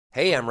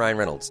Hey, I'm Ryan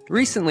Reynolds.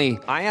 Recently,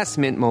 I asked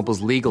Mint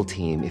Mobile's legal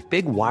team if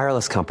big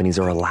wireless companies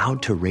are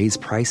allowed to raise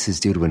prices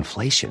due to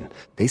inflation.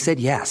 They said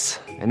yes.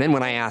 And then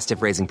when I asked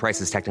if raising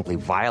prices technically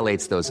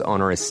violates those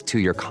onerous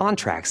two-year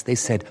contracts, they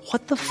said,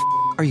 "What the f***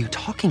 are you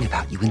talking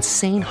about, you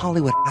insane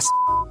Hollywood ass?"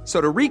 So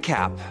to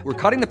recap, we're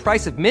cutting the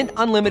price of Mint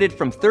Unlimited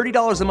from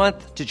 $30 a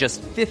month to just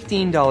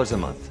 $15 a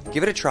month.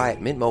 Give it a try at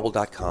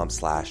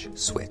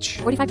mintmobile.com/switch.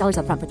 $45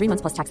 up front for 3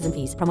 months plus taxes and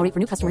fees. Promo rate for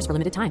new customers for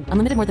limited time.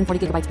 Unlimited more than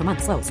 40 gigabytes per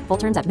month. Slows full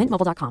terms at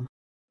mintmobile.com.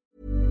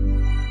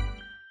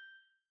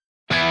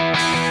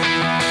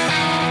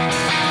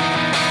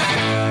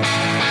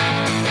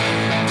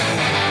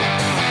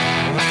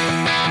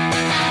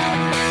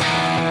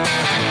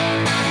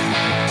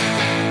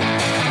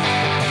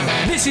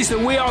 This is the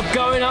We Are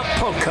Going Up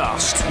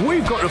podcast.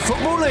 We've got the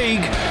Football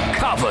League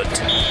covered.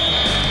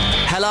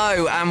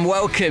 Hello and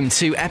welcome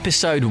to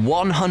episode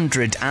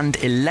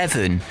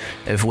 111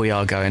 of We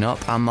Are Going Up.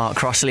 I'm Mark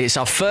Crossley. It's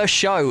our first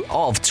show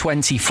of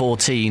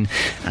 2014,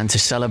 and to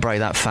celebrate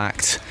that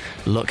fact,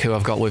 look who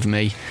I've got with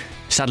me.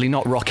 Sadly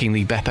not rocking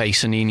the Beppe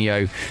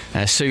Sannino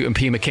suit and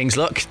Puma Kings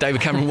look.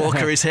 David Cameron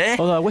Walker is here.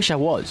 Although I wish I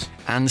was.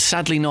 And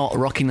sadly not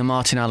rocking the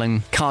Martin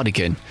Allen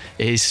cardigan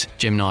is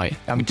Jim Knight.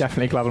 I'm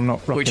definitely glad I'm not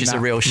rocking Which is that a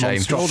real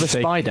shame. Or the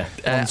spider.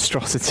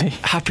 Monstrosity.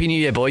 Happy New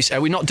Year, boys.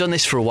 We've not done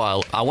this for a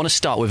while. I want to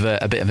start with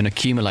a bit of an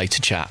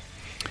accumulator chat.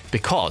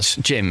 Because,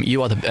 Jim,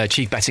 you are the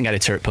chief betting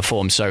editor at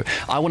Perform, so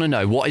I want to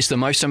know, what is the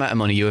most amount of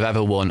money you have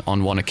ever won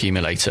on one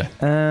accumulator?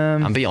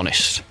 And be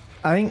honest.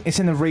 I think it's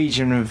in the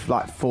region of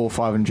like 400 or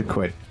 500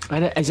 quid.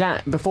 Is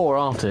that before or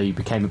after you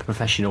became a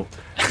professional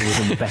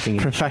within the betting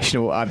industry?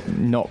 Professional,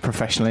 not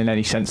professional in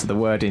any sense of the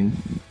word in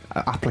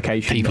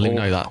application. People who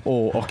know that.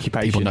 Or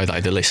occupation. People know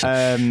that, they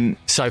listen.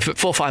 So for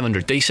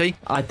 400-500, DC?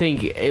 I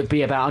think it'd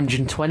be about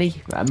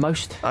 120 at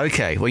most.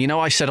 Okay, well, you know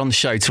I said on the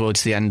show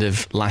towards the end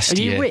of last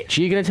year... Are you rich?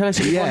 Are you going to tell us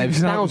if you won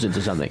thousands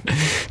or something?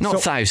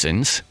 Not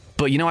thousands...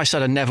 But you know I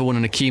said I'd never won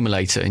an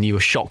accumulator and you were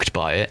shocked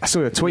by it. I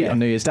saw a tweet on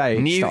New Year's Day.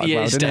 New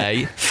Year's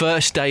Day,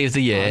 first day of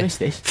the year, I missed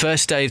this.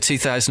 First day of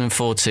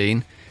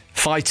 2014,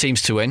 5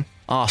 teams to win.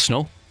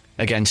 Arsenal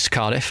against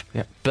Cardiff,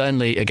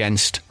 Burnley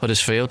against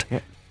Huddersfield,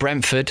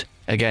 Brentford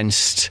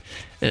against,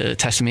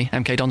 test me,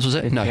 MK Dons was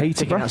it? No.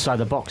 Peterborough. Outside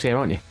the box here,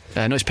 aren't you?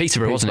 No, it's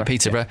Peterborough, wasn't it?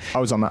 Peterborough. Yeah, I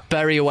was on that.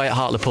 Bury away at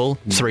Hartlepool,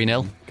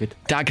 3-0. Good.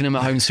 Dagenham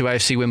at home to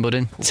AFC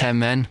Wimbledon, 10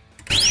 men.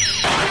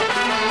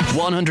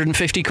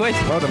 150 quid.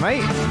 Well done,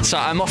 mate. So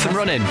I'm off and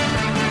running.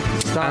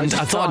 And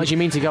I thought you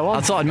mean to go on.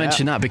 I thought I'd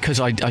mention that because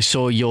I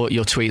saw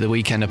your tweet the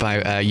weekend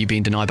about you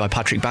being denied by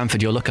Patrick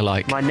Bamford, your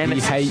lookalike. My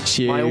nemesis. He hates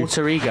you. My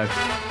alter ego.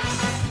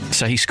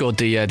 So he scored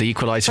the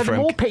equaliser So for the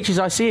him. more pictures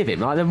I see of him,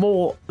 like the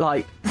more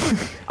like.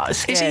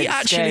 Is he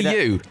actually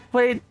you?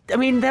 Well, I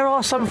mean, there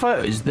are some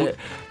photos that.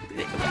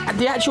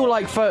 The actual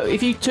photo,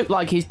 if you took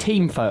his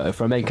team photo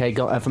from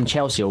from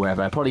Chelsea or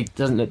wherever, it probably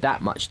doesn't look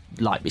that much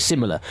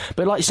similar.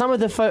 But some of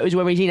the photos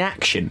where he's in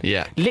action,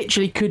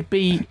 literally could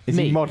be Is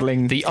me. he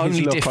modelling The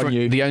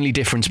only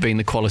difference being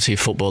the quality of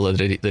footballer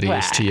that he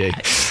is to you.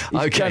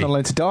 He's going on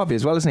loan to Derby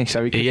as well, isn't he?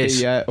 So he could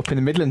be up in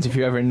the Midlands if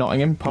you're ever in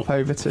Nottingham. Pop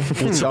over to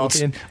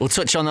Derby. We'll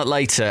touch on that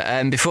later.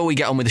 Before we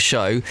get on with the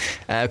show,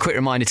 a quick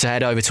reminder to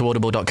head over to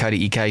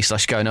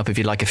audible.co.uk/going-up if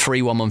you'd like a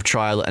free 1-month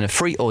trial and a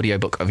free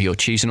audiobook of your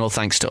choosing. All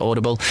thanks to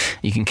Audible.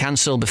 You can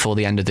cancel before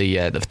the end of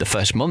the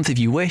first month if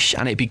you wish,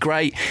 and it'd be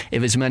great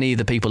if as many of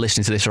the people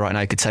listening to this right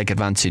now could take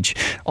advantage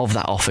of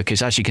that offer,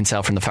 because as you can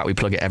tell from the fact we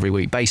plug it every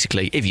week,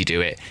 basically if you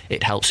do it,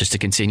 it helps us to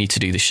continue to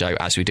do the show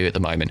as we do at the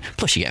moment.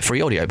 Plus you get a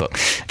free audiobook.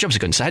 Jobs are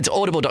good. So head to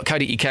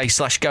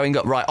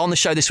audible.co.uk/going-up. Right, on the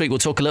show this week we'll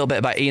talk a little bit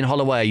about Ian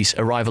Holloway's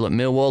arrival at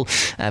Millwall,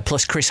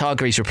 plus Chris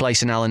Hargreaves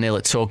replacing Alan Neil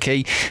at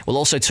Torquay. We'll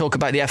also talk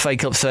about the FA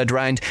Cup third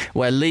round,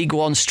 where League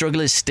One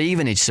strugglers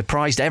Stevenage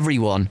surprised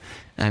everyone,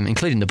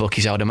 including the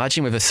bookies, I would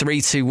imagine, with a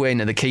 3-2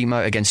 win at the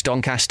Keymote against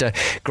Doncaster.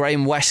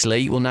 Graham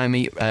Wesley will now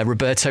meet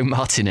Roberto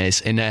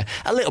Martinez in a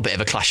little bit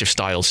of a clash of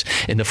styles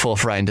in the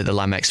fourth round at the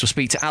Lamex. We'll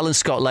speak to Alan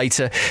Scott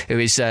later, who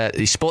is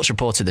the sports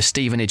reporter, the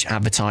Stevenage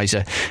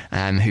Advertiser,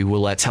 who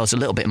will tell us a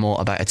little bit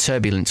more about a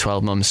turbulent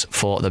 12 months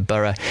for the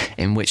borough,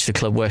 in which the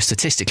club were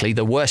statistically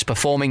the worst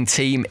performing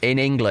team in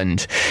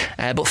England.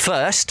 But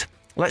first,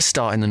 let's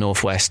start in the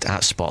northwest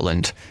at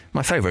Spotland.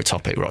 My favourite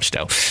topic,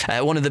 Rochdale.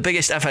 One of the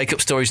biggest FA Cup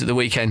stories of the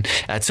weekend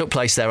took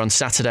place there on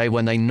Saturday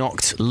when they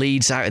knocked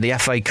Leeds out of the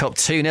FA Cup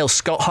 2-0.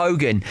 Scott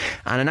Hogan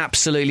and an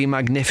absolutely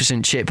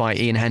magnificent chip by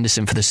Ian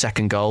Henderson for the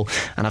second goal.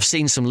 And I've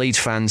seen some Leeds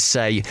fans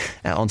say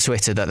on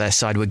Twitter that their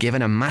side were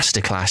given a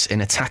masterclass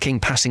in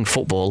attacking, passing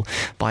football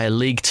by a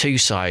League Two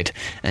side.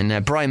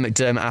 And Brian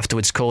McDermott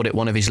afterwards called it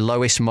one of his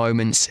lowest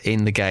moments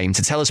in the game.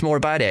 To tell us more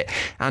about it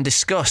and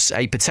discuss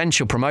a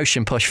potential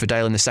promotion push for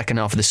Dale in the second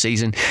half of the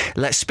season,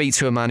 let's speak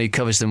to a man who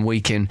covers them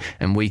week in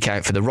and week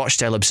out for the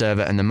Rochdale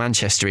Observer and the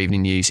Manchester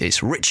Evening News.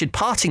 It's Richard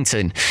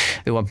Partington,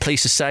 who I'm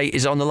pleased to say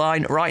is on the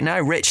line right now.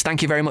 Rich,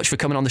 thank you very much for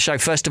coming on the show.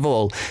 First of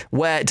all,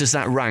 where does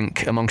that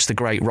rank amongst the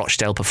great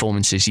Rochdale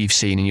performances you've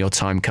seen in your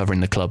time covering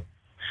the club?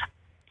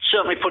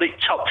 Certainly put it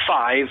top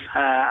 5.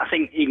 I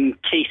think even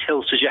Keith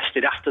Hill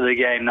suggested after the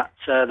game that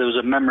there was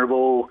a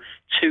memorable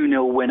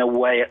 2-0 win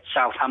away at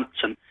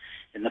Southampton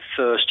in the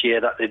first year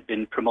that they'd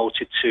been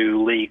promoted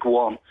to League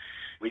One,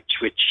 which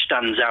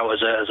stands out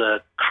as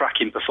a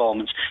cracking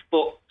performance.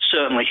 But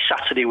certainly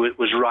Saturday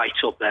was right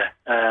up there.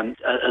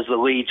 As the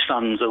Leeds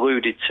fans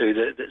alluded to,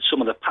 that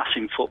some of the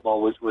passing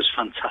football was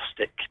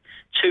fantastic.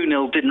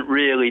 2-0 didn't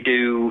really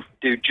do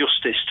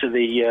justice to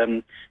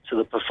the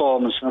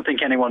performance, and I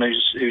think anyone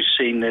who's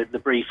seen the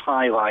brief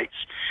highlights,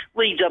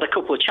 Leeds had a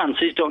couple of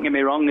chances, don't get me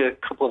wrong, a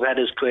couple of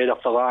headers cleared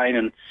off the line,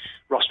 and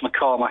Ross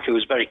McCormack, who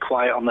was very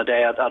quiet on the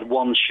day, had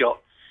one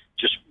shot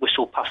just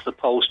whistled past the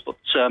post, but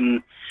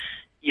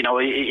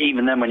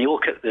even then, when you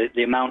look at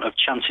the amount of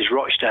chances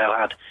Rochdale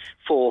had,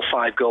 4 or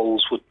 5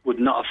 goals would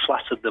not have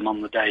flattered them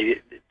on the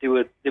day. They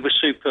were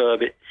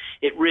superb.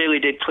 It really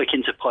did click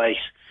into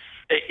place.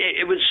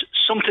 It was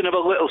something of a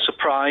little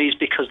surprise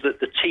because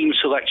the team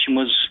selection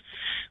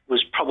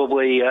was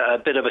probably a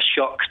bit of a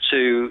shock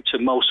to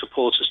most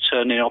supporters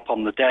turning up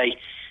on the day.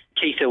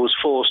 Keith Hill was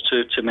forced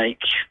to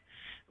make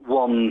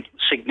one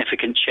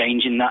significant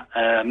change in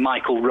that.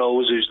 Michael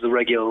Rose, who's the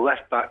regular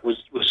left back, was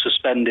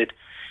suspended.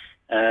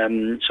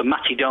 So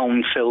Matty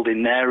Doan filled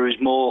in there, who's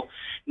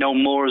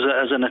known more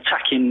as an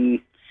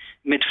attacking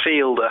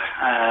midfielder.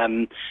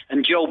 And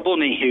Joe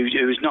Bunny,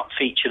 who's not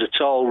featured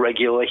at all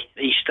regularly,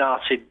 he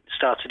started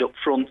up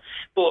front.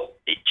 But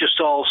it just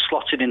all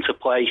slotted into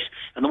place.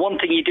 And the one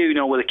thing you do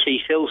know with the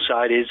Keith Hill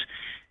side is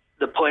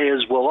the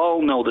players will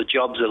all know the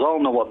jobs, they'll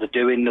all know what they're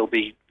doing, they'll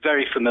be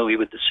very familiar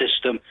with the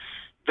system,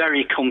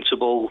 very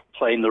comfortable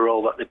playing the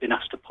role that they've been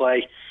asked to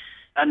play.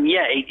 And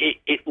yeah,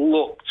 it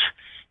looked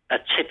a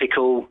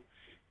typical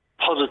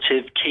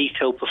positive Keith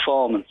Hill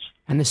performance.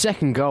 And the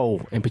second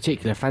goal in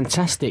particular,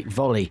 fantastic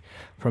volley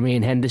from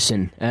Ian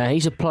Henderson.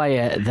 He's a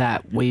player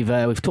that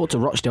we've talked to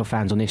Rochdale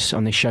fans on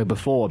this show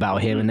before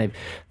about him, and they've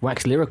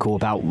waxed lyrical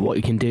about what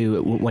he can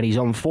do when he's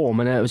on form,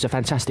 and it was a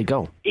fantastic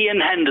goal.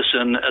 Ian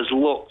Henderson has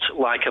looked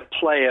like a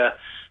player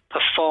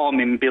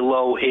performing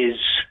below his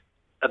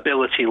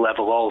ability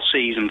level all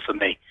season for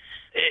me.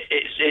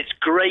 It's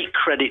great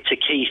credit to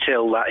Keith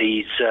Hill that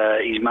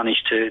he's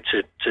managed to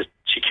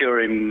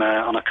secure him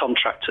on a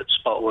contract at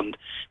Scotland,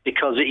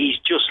 because he's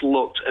just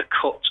looked a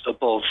cut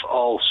above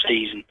all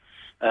season.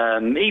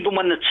 Even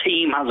when the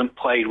team hasn't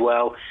played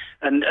well,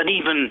 and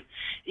even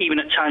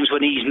at times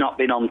when he's not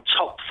been on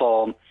top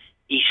form,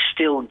 he's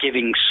still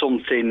giving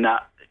something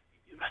that,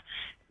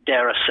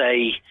 dare I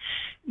say,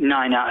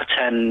 9 out of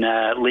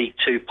 10 League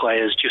Two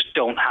players just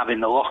don't have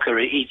in the locker.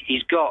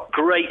 He's got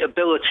great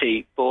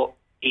ability, but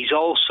he's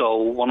also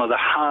one of the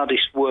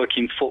hardest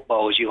working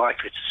footballers you're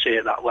likely to see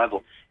at that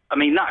level. I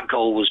mean, that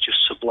goal was just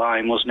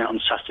sublime, wasn't it, on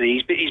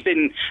Saturday? He's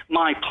been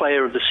my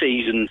player of the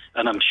season,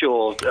 and I'm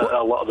sure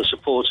a lot of the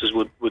supporters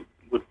would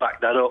back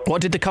that up.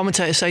 What did the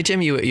commentator say,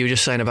 Jim? You were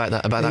just saying about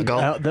that goal?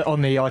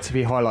 On the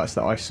ITV highlights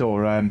that I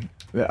saw,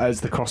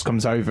 as the cross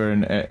comes over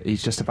and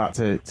he's just about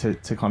to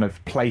kind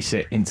of place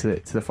it into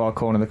the far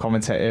corner, the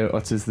commentator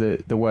utters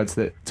the words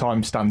that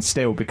time stands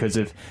still because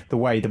of the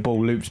way the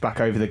ball loops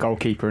back over the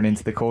goalkeeper and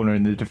into the corner,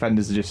 and the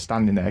defenders are just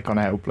standing there kind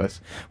of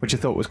helpless, which I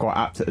thought was quite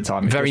apt at the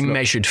time. Very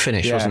measured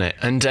finish, wasn't it?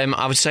 And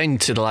I was saying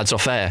to the lads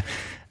off air,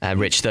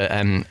 Rich, that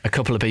a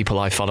couple of people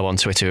I follow on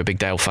Twitter who are big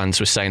Dale fans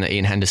were saying that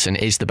Ian Henderson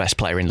is the best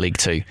player in League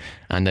Two,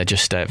 and they're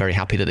just very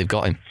happy that they've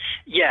got him.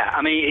 Yeah,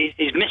 I mean,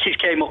 his missus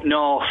came up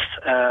north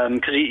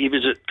because he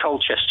was at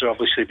Colchester,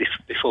 obviously,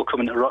 before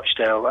coming to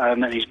Rochdale,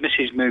 and his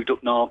missus moved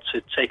up north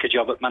to take a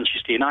job at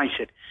Manchester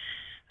United.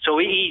 So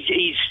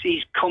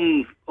he's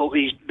come up.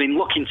 He's been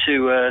looking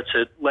to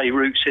lay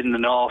roots in the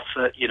north,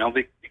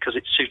 because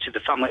it suited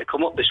the family to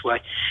come up this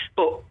way.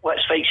 But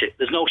let's face it,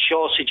 there's no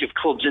shortage of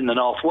clubs in the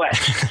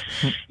northwest.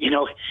 You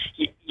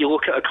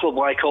look at a club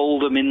like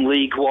Oldham in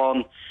League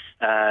One,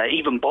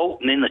 even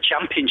Bolton in the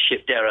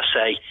Championship, dare I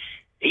say.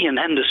 Ian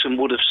Henderson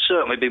would have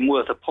certainly been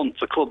worth a punt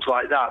for clubs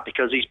like that,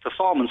 because his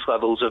performance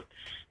levels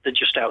they're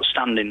just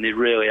outstanding. They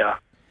really are.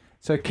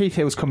 So Keith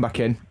Hill's come back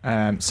in,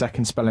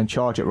 second spell in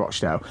charge at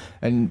Rochdale,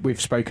 and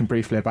we've spoken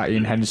briefly about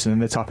Ian Henderson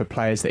and the type of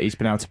players that he's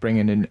been able to bring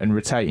in and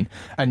retain.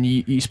 And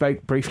you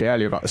spoke briefly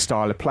earlier about the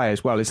style of play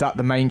as well. Is that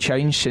the main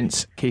change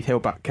since Keith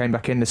Hill came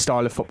back in? The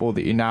style of football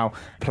that you're now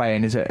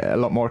playing is a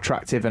lot more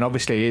attractive, and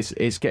obviously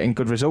is getting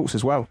good results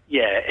as well.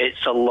 Yeah,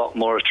 it's a lot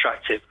more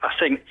attractive.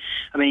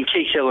 I mean,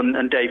 Keith Hill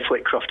and Dave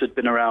Flitcroft had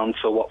been around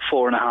for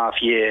 4.5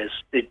 years.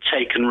 They'd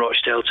taken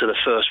Rochdale to the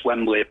first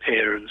Wembley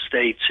appearance.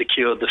 They'd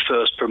secured the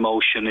first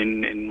promotion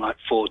in like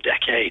 4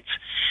 decades.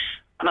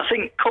 And I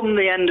think come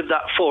the end of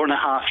that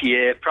 4.5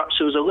 year, perhaps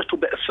there was a little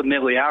bit of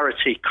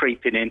familiarity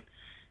creeping in,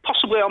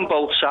 possibly on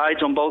both sides,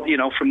 from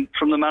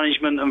the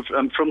management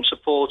and from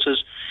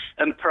supporters,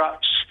 and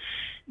perhaps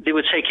they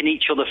were taking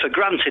each other for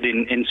granted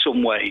in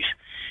some ways.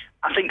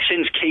 I think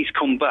since Keith's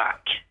come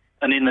back,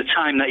 and in the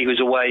time that he was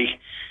away,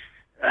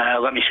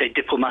 let me say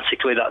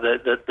diplomatically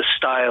that the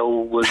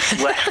style was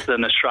less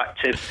than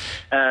attractive.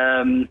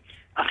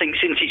 I think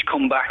since he's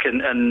come back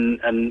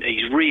and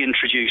he's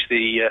reintroduced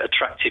the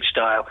attractive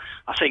style,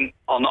 I think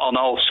on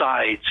all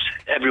sides,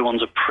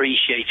 everyone's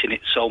appreciating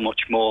it so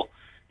much more.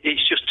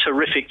 it's just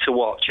terrific to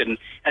watch, and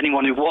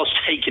anyone who was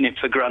taking it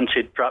for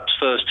granted, perhaps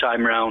first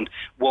time round,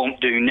 won't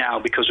do now,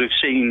 because we've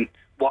seen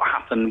what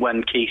happened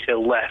when Keith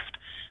Hill left.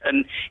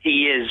 And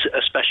he is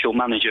a special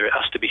manager, it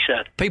has to be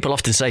said. People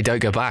often say don't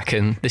go back,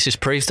 and this is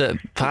proof that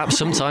perhaps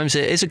sometimes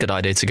it is a good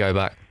idea to go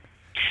back.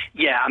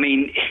 Yeah, I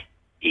mean,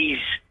 he's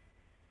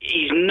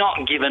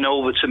not given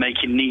over to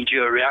making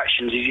knee-jerk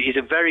reactions. He's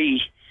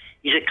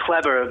a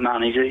clever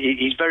man.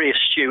 He's very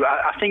astute.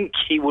 I think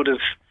he would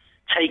have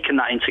taken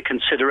that into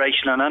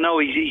consideration, and I know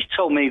he's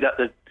told me that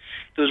there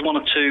was one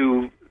or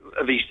two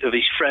of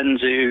his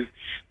friends who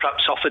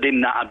perhaps offered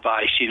him that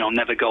advice,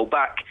 never go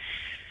back.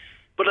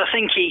 But I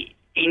think he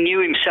knew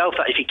himself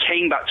that if he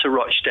came back to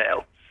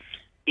Rochdale,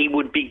 he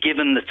would be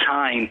given the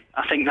time.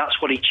 I think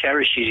that's what he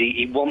cherishes.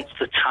 He wants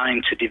the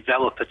time to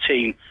develop a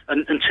team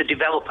and to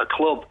develop a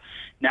club.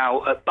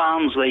 Now, at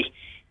Barnsley,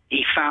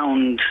 he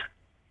found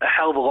a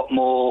hell of a lot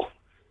more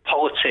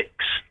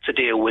politics to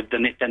deal with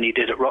than he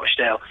did at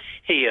Rochdale.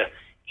 Here,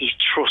 he's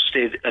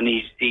trusted, and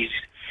he's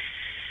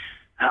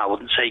I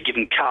wouldn't say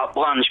given carte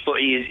blanche, but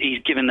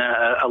he's given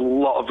a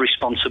lot of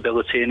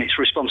responsibility, and it's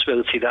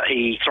responsibility that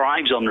he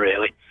thrives on,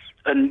 really.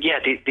 And yeah,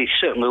 they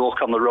certainly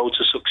look on the road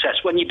to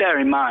success, when you bear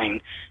in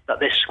mind that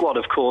this squad,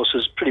 of course,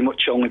 has pretty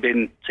much only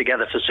been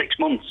together for 6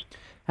 months.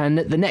 And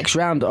the next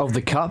round of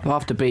the Cup,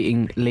 after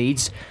beating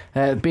Leeds,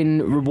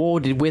 been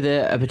rewarded with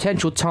a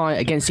potential tie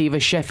against either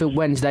Sheffield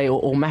Wednesday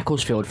or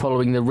Macclesfield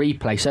following the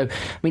replay. So,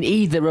 I mean,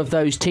 either of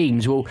those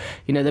teams will,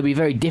 there'll be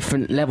very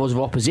different levels of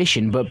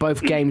opposition, but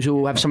both games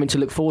will have something to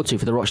look forward to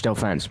for the Rochdale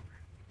fans.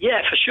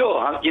 Yeah, for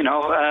sure.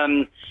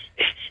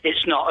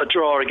 It's not a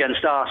draw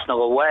against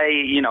Arsenal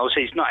away, so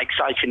it's not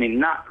exciting in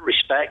that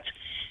respect.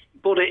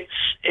 But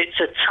it's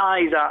a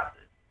tie that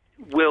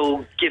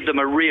will give them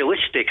a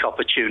realistic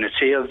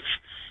opportunity of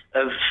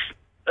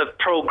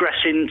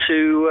progressing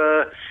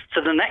to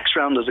the next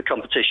round of the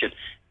competition.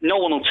 No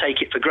one will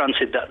take it for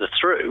granted that they're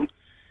through.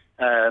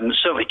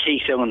 Certainly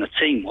Keith Hill and the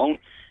team won't.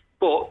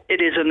 But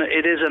it is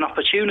an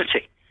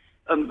opportunity.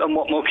 And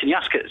what more can you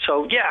ask it?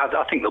 So, yeah,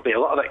 I think there'll be a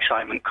lot of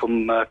excitement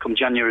come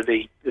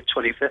January the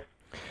 25th.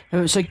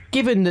 So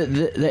given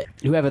that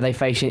whoever they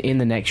face in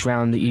the next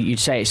round, you'd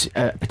say it's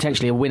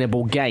potentially a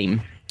winnable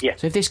game. Yeah.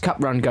 So if this cup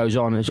run goes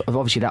on,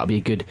 obviously that'll be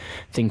a good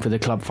thing for the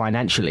club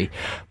financially.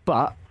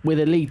 But with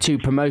a League Two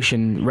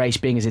promotion race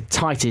being as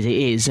tight as it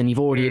is, and you've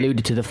already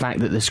alluded to the fact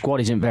that the squad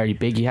isn't very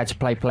big, you had to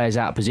play players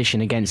out of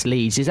position against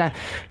Leeds. Is that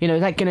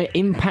going to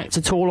impact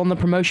at all on the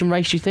promotion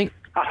race, do you think?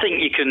 I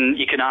think you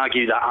can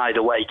argue that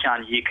either way,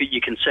 can't you?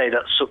 You can say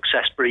that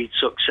success breeds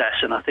success,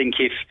 and I think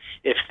if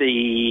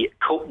the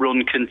cup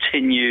run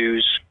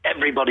continues,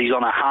 everybody's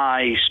on a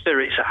high,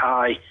 spirits are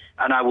high,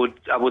 and I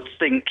would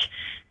think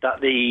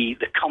that the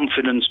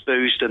confidence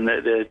boost and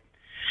the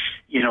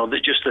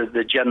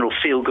general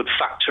feel good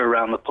factor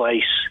around the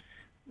place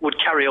would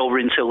carry over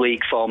into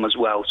league form as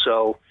well.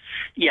 So,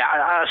 yeah,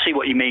 I see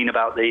what you mean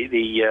about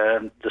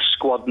the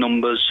squad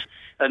numbers.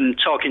 And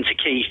talking to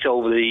Keith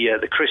over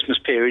the Christmas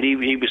period,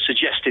 he was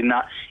suggesting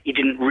that he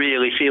didn't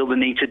really feel the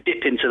need to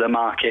dip into the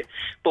market.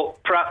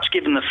 But perhaps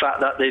given the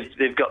fact that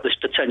they've got this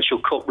potential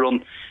cup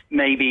run,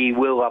 maybe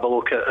we'll have a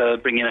look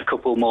at bringing a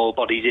couple more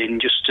bodies in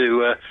just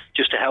to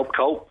help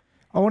cope.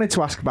 I wanted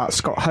to ask about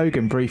Scott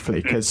Hogan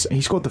briefly, because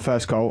he scored the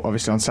first goal,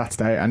 obviously, on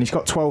Saturday, and he's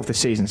got 12 this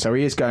season, so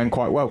he is going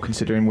quite well,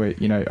 considering we're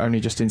only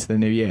just into the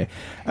new year.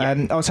 I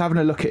was having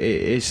a look at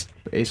his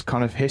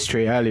kind of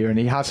history earlier, and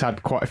he has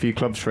had quite a few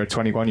clubs for a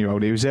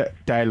 21-year-old. He was at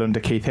Dale under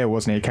Keith Hill,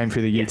 wasn't he? He came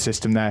through the youth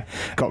system there,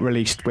 got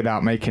released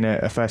without making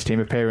a first-team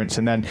appearance,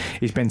 and then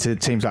he's been to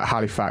teams like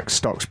Halifax,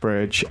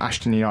 Stocksbridge,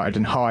 Ashton United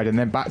and Hyde, and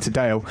then back to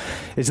Dale.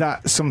 Is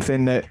that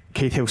something that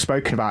Keith Hill's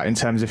spoken about in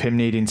terms of him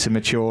needing to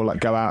mature, like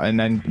go out and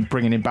then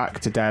bringing him back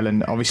to Dale?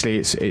 And obviously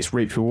it's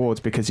reaped rewards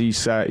because he's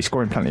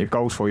scoring plenty of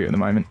goals for you at the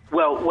moment.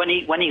 Well, when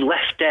he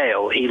left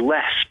Dale, he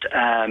left.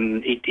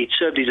 He'd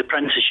served his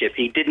apprenticeship.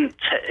 He didn't.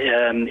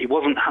 He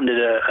wasn't handed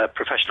a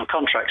professional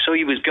contract, so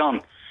he was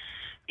gone.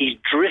 He's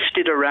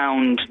drifted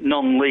around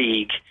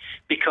non-league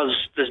because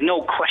there's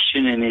no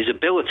question in his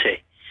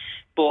ability,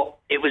 but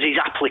it was his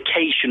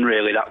application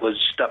really that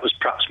was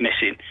perhaps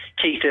missing.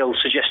 Keith Hill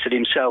suggested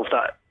himself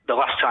that the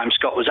last time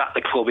Scott was at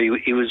the club,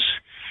 he was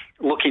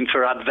looking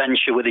for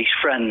adventure with his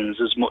friends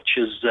as much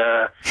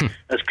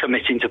as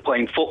committing to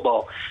playing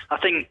football. I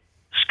think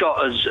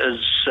Scott has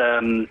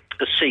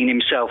seen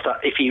himself that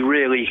if he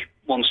really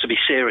wants to be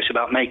serious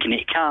about making it,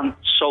 he can't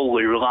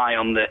solely rely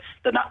on the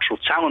natural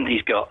talent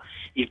he's got.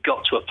 He's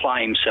got to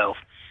apply himself,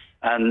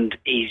 and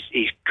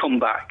he's come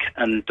back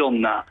and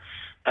done that.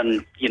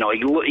 And he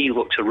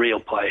looks a real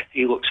player.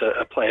 He looks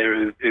a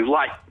player who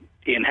like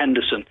Ian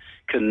Henderson,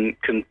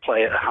 can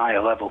play at a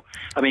higher level.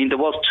 I mean, there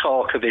was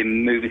talk of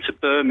him moving to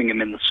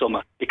Birmingham in the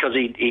summer because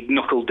he'd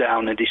knuckled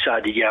down and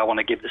decided, I want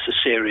to give this a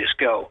serious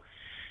go.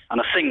 And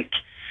I think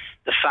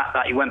the fact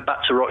that he went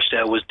back to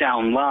Rochdale was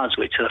down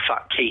largely to the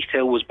fact Keith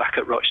Hill was back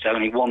at Rochdale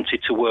and he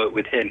wanted to work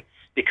with him.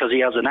 because he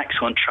has an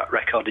excellent track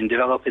record in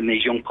developing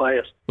these young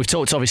players. We've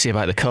talked obviously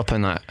about the Cup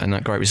and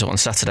that great result on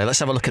Saturday. Let's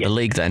have a look at the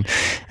league then,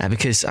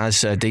 because as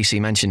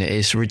DC mentioned, it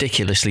is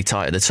ridiculously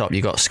tight at the top.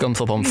 You've got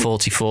Scunthorpe on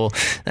 44,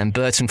 then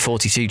Burton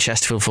 42,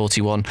 Chesterfield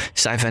 41,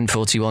 Southend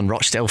 41,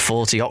 Rochdale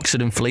 40,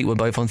 Oxford and Fleet were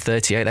both on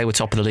 38. They were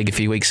top of the league a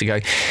few weeks ago.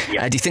 Do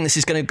you think this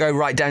is going to go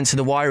right down to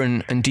the wire,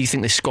 and do you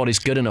think this squad is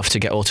good enough to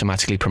get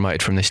automatically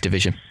promoted from this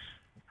division?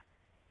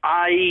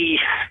 I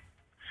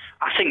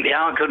think they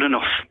are good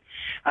enough.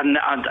 And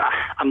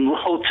I'm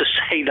loath to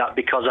say that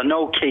because I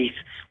know Keith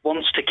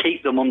wants to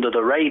keep them under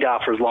the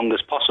radar for as long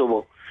as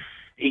possible.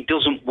 He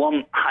doesn't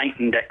want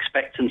heightened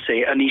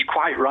expectancy, and he's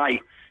quite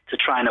right to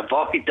try and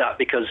avoid that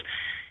because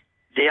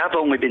they have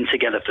only been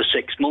together for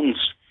 6 months.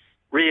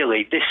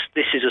 Really,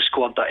 this is a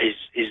squad that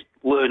is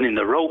learning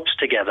the ropes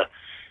together.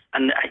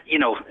 And,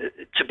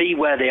 to be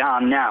where they are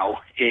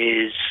now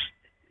is...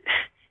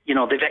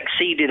 they've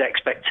exceeded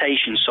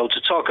expectations. So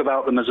to talk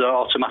about them as an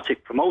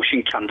automatic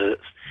promotion candidate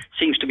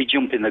seems to be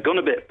jumping the gun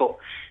a bit. But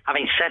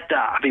having said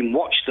that, having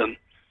watched them,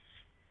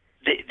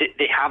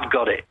 they have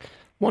got it.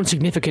 One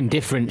significant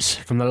difference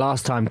from the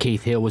last time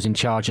Keith Hill was in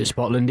charge at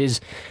Spotland is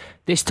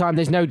this time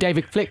there's no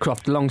David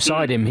Flitcroft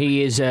alongside him.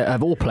 He is,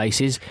 of all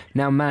places,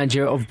 now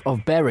manager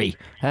of Bury.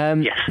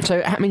 Yes.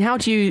 So, how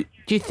do you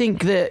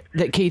think that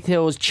Keith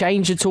Hill has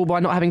changed at all by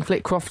not having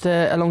Flitcroft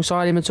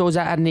alongside him at all? Has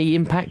that had any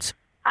impact?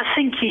 I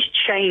think he's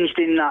changed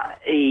in that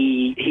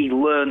he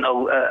learned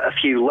a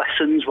few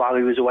lessons while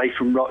he was away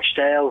from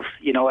Rochdale.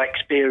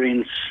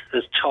 Experience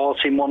has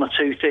taught him one or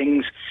two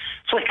things.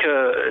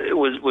 Flicker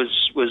was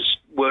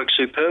worked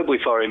superbly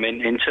for him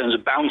in terms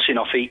of bouncing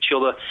off each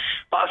other.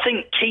 But I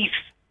think Keith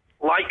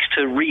likes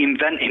to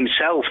reinvent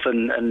himself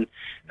and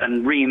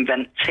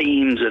reinvent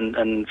teams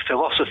and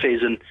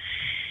philosophies, and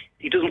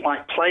he doesn't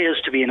like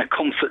players to be in a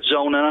comfort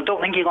zone, and I don't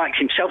think he likes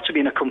himself to be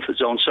in a comfort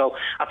zone. So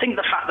I think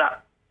the fact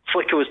that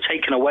Flicker was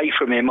taken away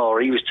from him,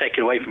 or he was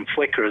taken away from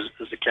Flicker, as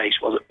the case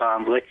was at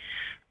Barnsley,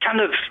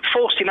 kind of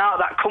forced him out of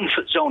that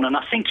comfort zone, and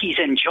I think he's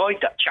enjoyed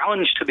that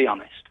challenge, to be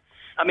honest.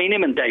 I mean,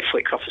 him and Dave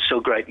Flitcroft are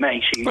still great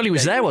mates. He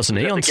was there, wasn't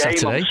he, on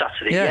Saturday?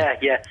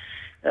 Yeah.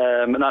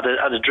 And had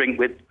a drink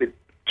with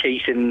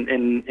Keith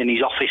in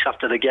his office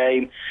after the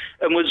game,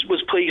 and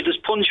was pleased as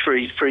punch for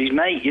his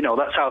mate.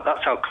 That's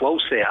how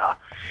close they are.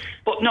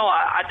 But no,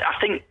 I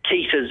think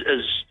Keith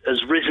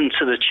has risen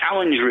to the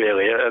challenge,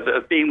 really,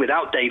 of being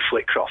without Dave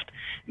Flitcroft.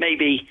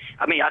 Maybe,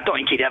 I don't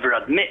think he'd ever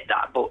admit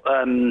that, but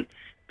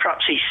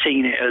perhaps he's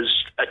seen it as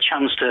a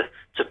chance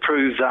to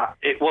prove that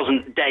it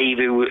wasn't Dave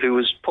who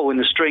was pulling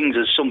the strings,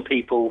 as some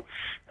people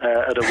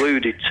had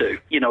alluded to.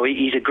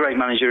 He's a great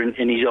manager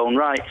in his own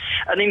right.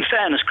 And in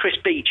fairness, Chris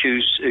Beach,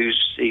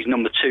 he's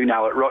number 2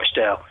 now at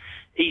Rochdale,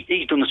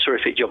 he's done a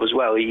terrific job as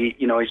well. He's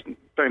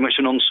very much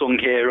an unsung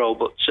hero,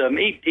 but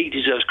he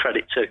deserves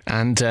credit too.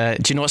 And do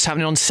you know what's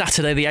happening on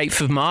Saturday, the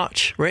 8th of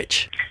March,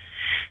 Rich?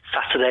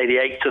 Saturday, the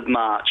 8th of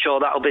March. Oh,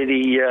 that'll be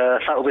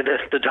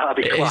the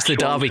derby clash. It's the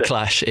derby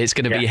clash. It's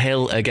going to be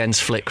Hill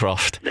against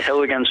Flitcroft. The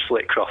Hill against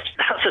Flitcroft.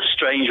 That's a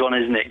strange one,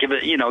 isn't it?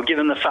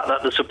 Given the fact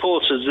that the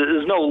supporters,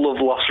 there's no love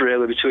lost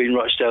really between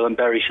Rochdale and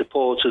Bury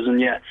supporters, and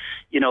yet,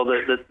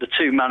 the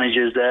two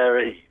managers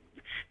there,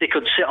 they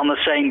could sit on the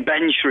same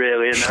bench,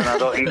 really, and I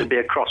don't think there'd be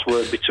a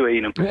crossword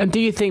between them. And do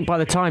you think by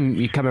the time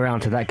you come around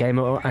to that game,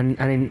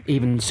 and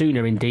even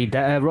sooner indeed,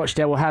 that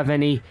Rochdale will have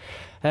any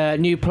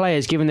new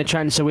players, given the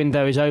transfer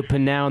window is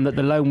open now and that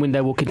the loan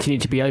window will continue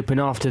to be open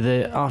after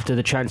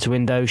the transfer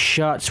window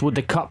shuts? Would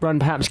the cup run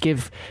perhaps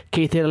give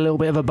Keith Hill a little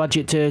bit of a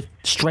budget to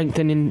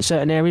strengthen in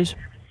certain areas?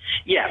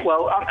 Yeah,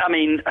 well,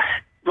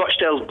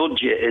 Rochdale's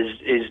budget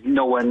is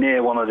nowhere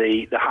near one of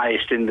the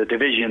highest in the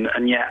division,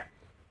 and yet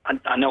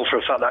I know for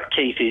a fact that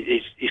Keith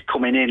is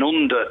coming in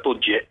under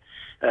budget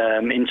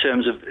in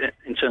terms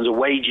of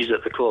wages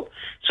at the club.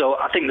 So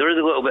I think there is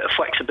a little bit of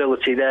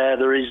flexibility there.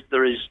 There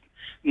is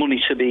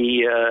money to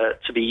be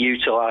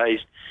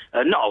utilised.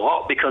 Not a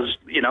lot, because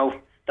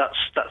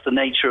that's the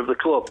nature of the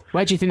club.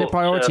 Where do you think the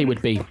priority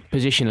would be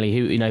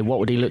positionally? What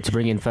would he look to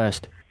bring in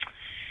first?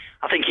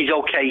 I think he's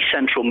okay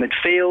central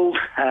midfield.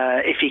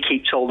 If he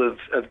keeps hold of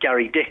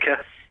Gary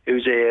Dicker,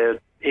 who's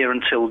here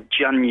until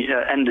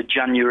end of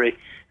January.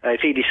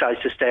 If he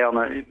decides to stay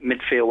on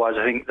midfield-wise,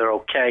 I think they're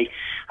okay.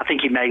 I think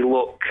he may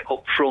look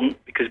up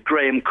front, because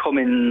Graham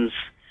Cummins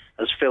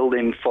has filled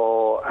in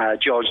for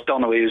George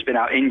Donnelly, who's been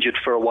out injured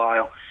for a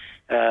while.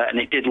 And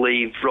it did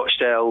leave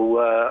Rochdale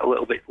a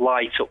little bit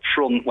light up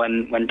front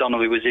when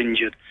Donnelly was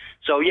injured.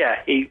 So,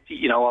 yeah,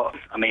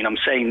 I'm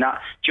saying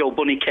that. Joe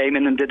Bunny came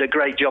in and did a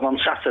great job on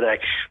Saturday.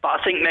 But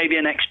I think maybe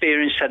an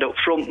experienced head up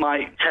front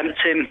might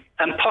tempt him.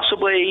 And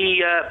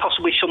possibly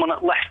someone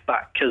at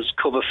left-back as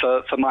cover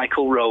for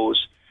Michael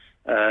Rose.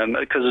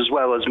 Because as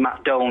well as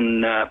Matt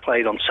Doan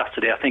played on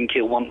Saturday, I think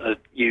he'll want to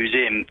use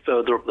him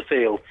further up the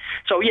field.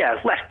 So, yeah,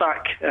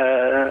 left-back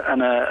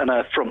and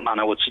a front man,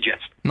 I would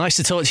suggest. Nice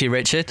to talk to you,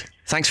 Richard.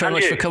 Thanks very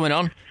much for coming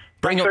on.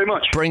 Thanks very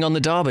much. Bring on the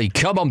derby.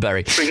 Come on,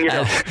 Berry. Bring it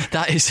on.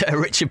 That is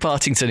Richard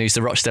Partington, who's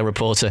the Rochdale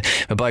reporter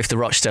for both the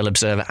Rochdale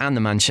Observer and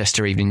the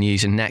Manchester Evening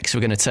News. And next,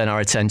 we're going to turn our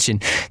attention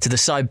to the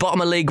side bottom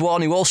of League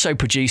One, who also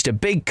produced a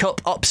big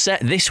cup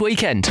upset this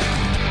weekend.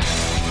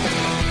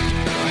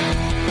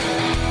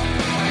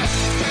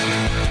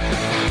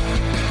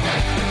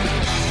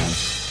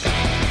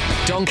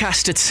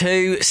 Doncaster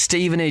 2,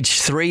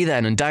 Stevenage 3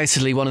 then.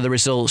 Undoubtedly one of the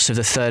results of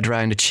the third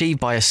round achieved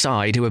by a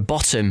side who are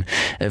bottom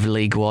of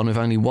League One with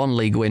only one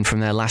league win from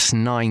their last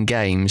 9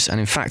 games. And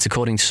in fact,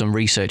 according to some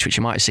research, which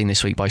you might have seen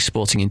this week by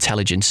Sporting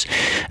Intelligence,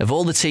 of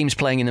all the teams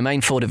playing in the main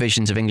 4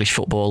 divisions of English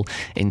football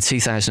in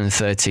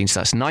 2013, so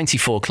that's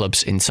 94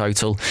 clubs in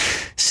total,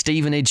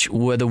 Stevenage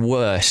were the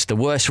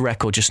worst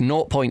record, just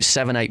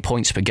 0.78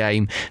 points per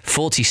game,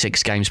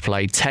 46 games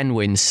played, 10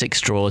 wins,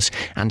 6 draws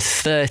and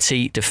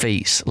 30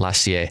 defeats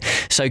last year.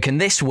 So can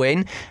this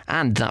win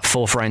and that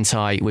 4th round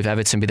tie with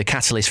Everton be the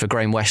catalyst for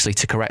Graham Westley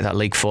to correct that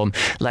league form?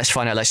 Let's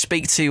find out. Let's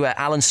speak to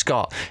Alan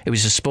Scott, who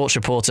is a sports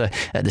reporter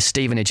at the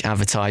Stevenage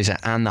Advertiser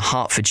and the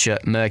Hertfordshire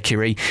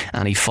Mercury,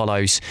 and he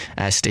follows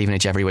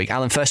Stevenage every week.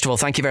 Alan, first of all,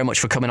 thank you very much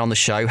for coming on the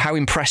show. How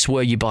impressed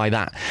were you by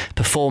that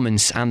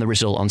performance and the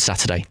result on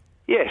Saturday?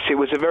 Yes, it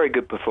was a very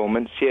good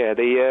performance. Yeah,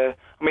 it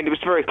was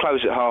very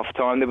close at half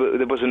time.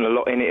 There wasn't a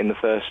lot in it in the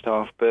first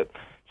half, but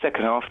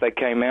second half they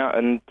came out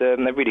and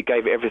they really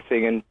gave it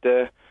everything and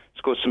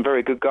scored some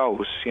very good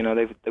goals. You know,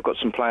 they've got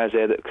some players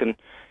there that can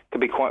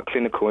be quite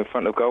clinical in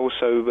front of goals.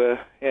 So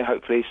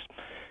hopefully it's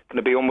going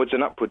to be onwards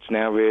and upwards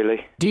now.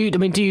 Really. Do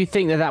you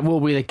think that will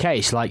be the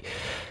case? Like,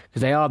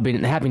 because they have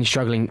been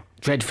struggling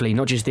dreadfully,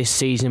 not just this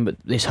season but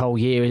this whole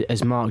year,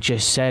 as Mark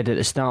just said at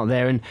the start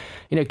there. And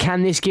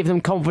can this give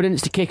them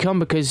confidence to kick on?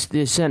 Because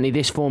certainly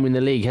this form in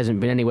the league hasn't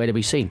been anywhere to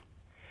be seen.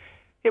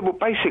 Yeah, well,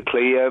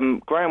 basically,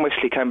 Graham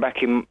Westley came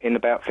back in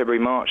about February,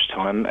 March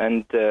time,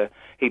 and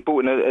he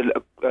brought in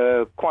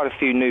quite a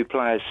few new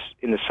players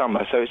in the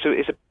summer. So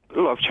it's a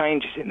lot of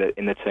changes in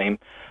the team.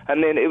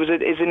 And then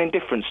it's an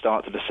indifferent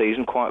start to the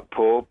season, quite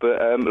poor,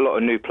 but a lot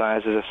of new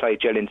players, as I say,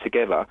 gelling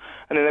together.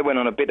 And then they went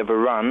on a bit of a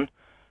run,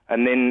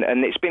 and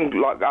it's been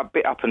like a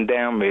bit up and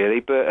down, really.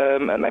 But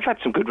and they've had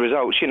some good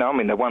results. They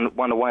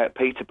won away at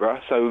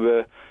Peterborough,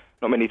 so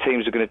not many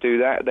teams are going to do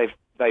that. They've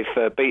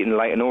beaten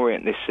Leyton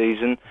Orient this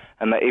season,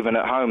 and even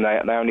at home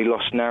they only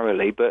lost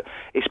narrowly. But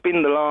it's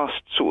been the last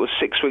sort of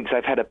 6 weeks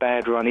they've had a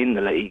bad run in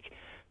the league.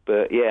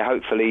 But yeah,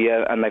 hopefully,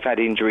 and they've had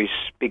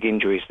big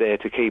injuries there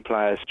to key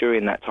players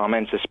during that time,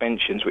 and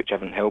suspensions which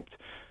haven't helped.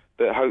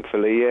 But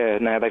hopefully,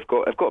 now they've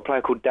got a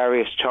player called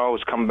Darius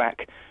Charles come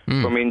back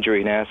from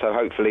injury now, so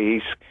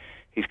hopefully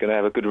he's going to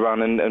have a good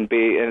run and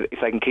be, if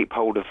they can keep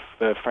hold of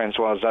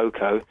Francois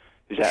Zoko,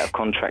 who's out of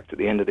contract at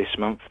the end of this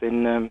month,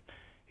 then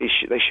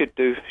they should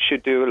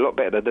do a lot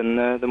better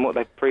than what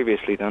they've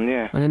previously done,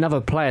 yeah. And another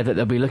player that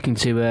they'll be looking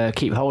to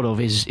keep hold of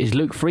is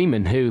Luke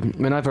Freeman, who,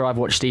 whenever I've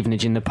watched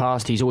Stevenage in the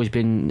past, he's always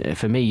been,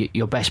 for me,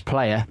 your best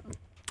player.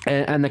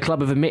 And the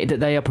club have admitted that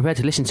they are prepared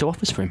to listen to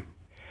offers for him.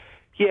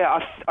 Yeah,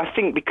 I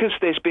think because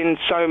there's been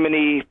so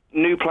many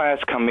new players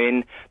come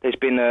in, there's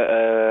been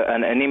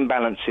an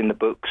imbalance in the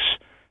books.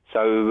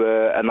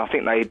 So, and I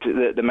think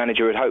the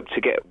manager had hoped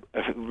to get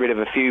rid of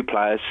a few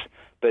players,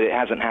 but it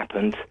hasn't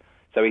happened.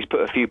 So he's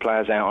put a few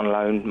players out on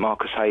loan,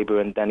 Marcus Haber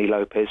and Danny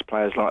Lopez,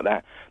 players like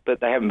that, but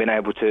they haven't been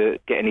able to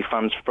get any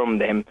funds from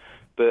them.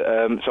 But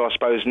so I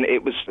suppose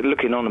it was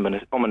looking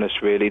ominous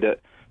really, that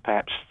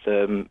perhaps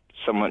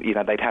someone,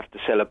 they'd have to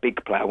sell a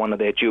big player, one of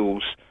their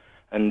jewels,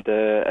 and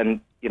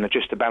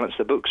just to balance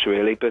the books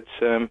really. But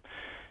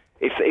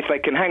if they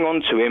can hang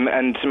on to him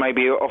and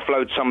maybe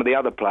offload some of the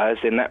other players,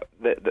 then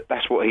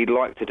that's what he'd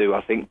like to do,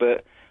 I think.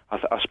 But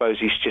I suppose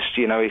he's just,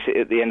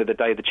 at the end of the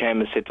day, the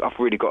chairman said, I've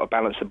really got to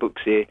balance the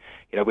books here.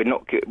 We're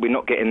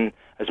not getting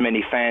as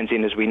many fans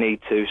in as we need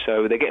to,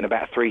 so they're getting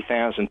about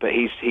 3,000, but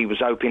he was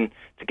hoping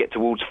to get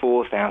towards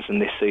 4,000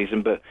 this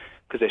season, but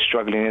because they're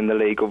struggling in the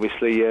league,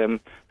 obviously,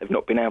 they've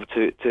not been able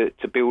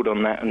to build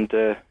on that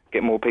and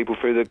get more people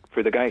through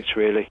the gates,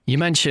 really. You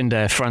mentioned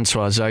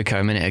Francois Zoko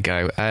a minute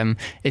ago.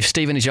 If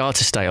Stevenage are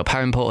to stay up, how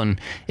important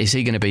is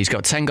he going to be? He's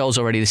got 10 goals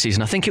already this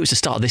season. I think it was the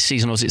start of this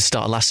season, or was it the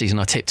start of last season?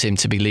 I tipped him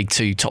to be League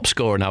 2 top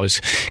scorer, and I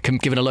was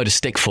given a load of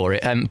stick for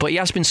it. But he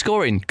has been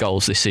scoring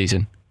goals this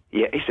season.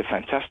 Yeah, he's a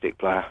fantastic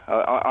player.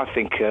 I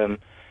think,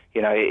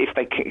 if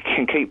they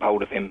can keep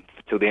hold of him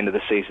till the end of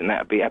the season, that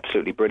would be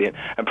absolutely brilliant.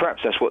 And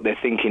perhaps that's what they're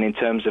thinking in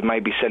terms of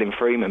maybe selling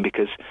Freeman,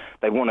 because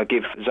they want to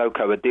give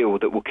Zoko a deal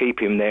that will keep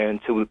him there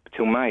until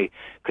May,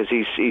 because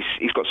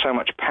he's got so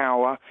much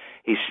power,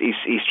 he's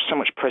so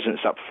much presence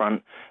up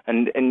front,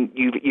 and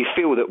you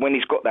feel that when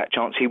he's got that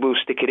chance, he will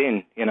stick it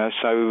in.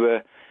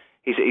 So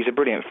he's a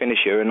brilliant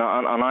finisher, and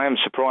I am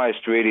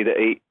surprised really that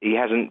he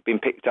hasn't been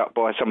picked up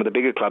by some of the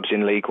bigger clubs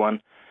in League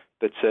One.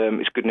 But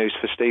it's good news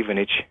for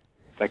Stevenage.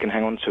 They can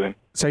hang on to him.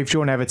 So you've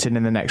drawn Everton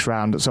in the next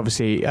round. It's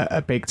obviously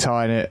a big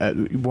tie,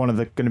 and going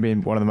to be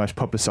one of the most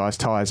publicised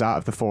ties out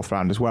of the 4th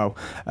round as well.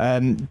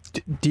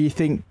 Do you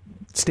think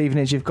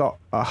Stevenage have got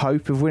a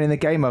hope of winning the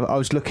game? I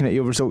was looking at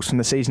your results from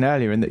the season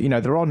earlier, and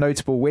there are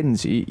notable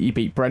wins. You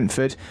beat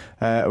Brentford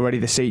already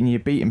this season.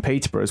 You've beaten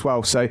Peterborough as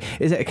well. So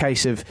is it a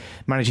case of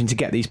managing to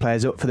get these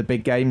players up for the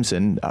big games,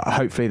 and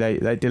hopefully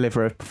they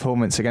deliver a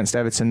performance against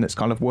Everton that's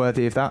kind of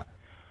worthy of that?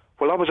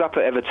 Well, I was up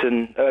at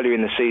Everton earlier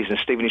in the season.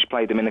 Stevenage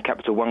played them in the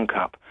Capital One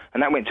Cup,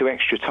 and that went to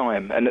extra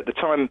time. And at the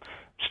time,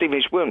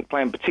 Stevenage weren't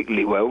playing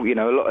particularly well.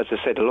 As I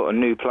said, a lot of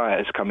new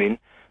players come in,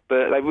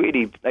 but they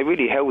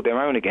really held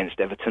their own against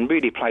Everton.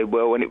 Really played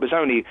well, and it was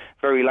only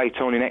very late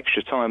on in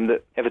extra time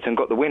that Everton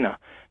got the winner.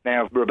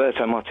 Now,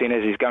 Roberto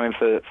Martinez is going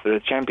for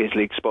the Champions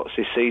League spots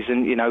this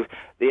season.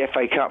 The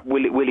FA Cup,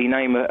 will he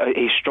name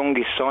his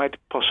strongest side?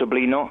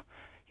 Possibly not.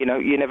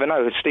 You never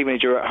know.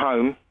 Stevenage are at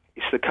home.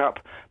 It's the cup.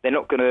 They're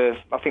not going to.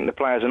 I think the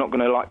players are not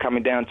going to like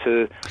coming down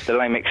to the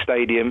Lamex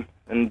Stadium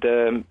and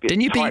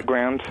tight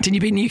ground. Didn't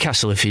you beat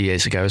Newcastle a few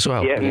years ago as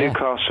well? Yeah,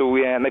 Newcastle.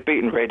 Yeah, and they've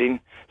beaten Reading.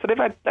 So they've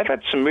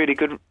had some really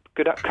good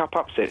cup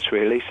upsets,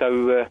 really.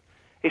 So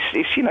it's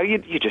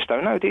you just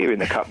don't know, do you? In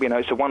the cup,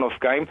 it's a one-off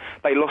game.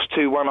 They lost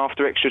 2-1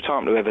 after extra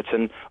time to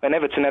Everton, and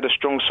Everton had a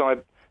strong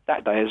side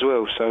that day as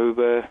well.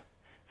 So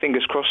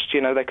fingers crossed,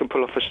 they can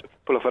pull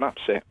off an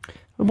upset.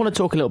 I want to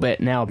talk a little bit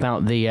now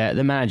about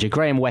the manager,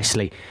 Graham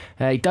Westley.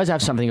 He does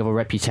have something of a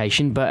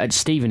reputation, but at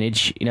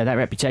Stevenage, that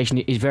reputation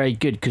is very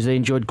good because they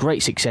enjoyed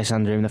great success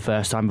under him the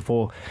first time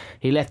before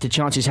he left to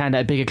chance his hand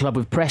at a bigger club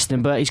with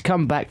Preston. But he's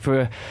come back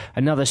for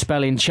another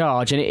spell in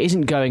charge, and it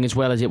isn't going as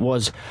well as it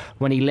was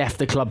when he left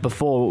the club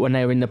before, when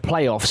they were in the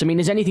playoffs. I mean,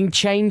 has anything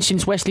changed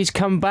since Wesley's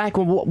come back?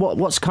 Or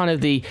what's kind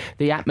of the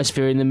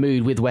atmosphere and the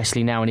mood with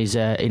Wesley now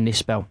in this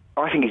spell?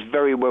 I think he's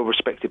very well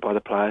respected by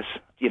the players.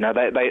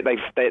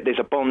 There's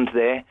a bond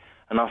there,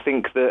 and I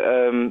think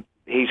that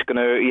he's going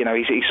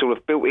to, he's sort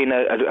of built in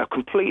a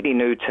completely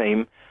new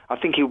team. I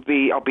think he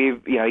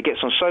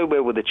gets on so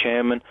well with the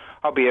chairman.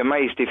 I'll be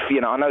amazed if,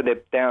 I know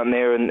they're down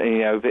there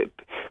and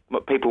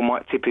people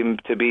might tip him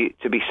to be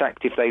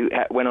sacked if they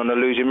went on a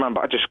losing run,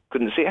 but I just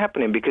couldn't see it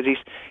happening because he's,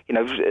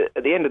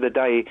 at the end of the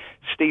day,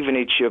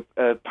 Stevenage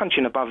are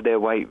punching above their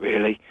weight,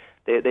 really.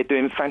 They're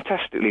doing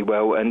fantastically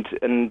well, and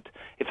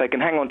if they can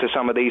hang on to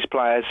some of these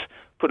players,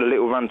 put a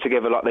little run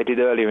together like they did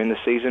earlier in the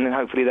season, and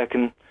hopefully they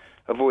can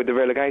avoid the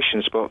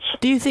relegation spots.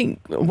 Do you think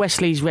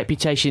Wesley's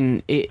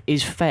reputation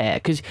is fair?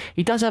 Because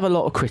he does have a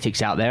lot of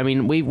critics out there. I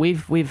mean,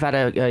 we've had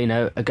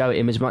a go at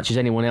him as much as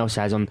anyone else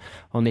has on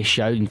this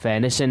show, in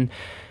fairness,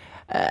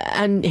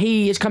 and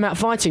he has come out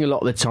fighting a lot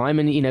of the time,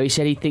 and he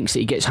said he thinks that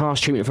he gets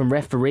harsh treatment from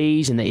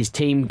referees and that his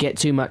team get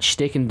too much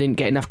stick and didn't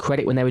get enough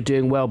credit when they were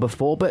doing well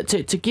before. But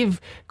to give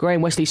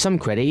Graham Westley some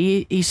credit,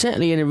 he's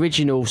certainly an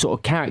original sort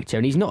of character,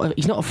 and he's not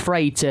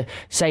afraid to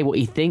say what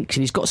he thinks,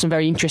 and he's got some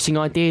very interesting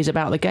ideas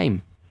about the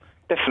game.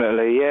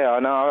 Definitely, yeah. I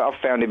know. I've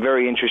found him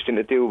very interesting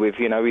to deal with.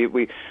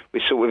 We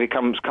sort of he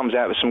comes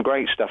out with some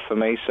great stuff for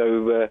me.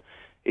 So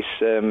it's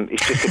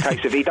just a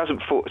case of he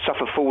doesn't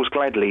suffer fools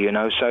gladly.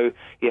 So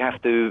you have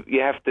to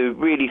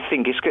really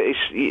think.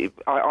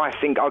 I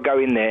think I'll go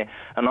in there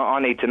and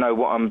I need to know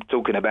what I'm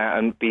talking about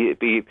and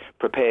be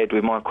prepared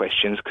with my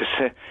questions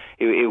because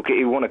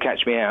he'll want to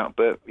catch me out.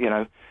 But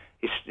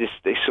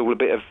it's all a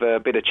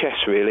bit of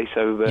chess, really.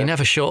 So you're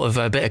never short of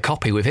a bit of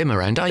copy with him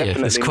around, are you?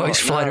 There's quotes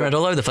flying around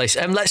all over the place.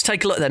 Let's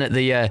take a look then at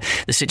the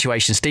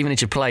situation.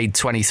 Stevenage have played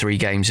 23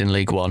 games in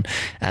League One.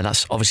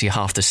 That's obviously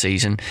half the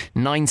season.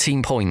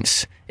 19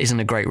 points isn't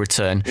a great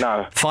return.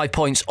 No. 5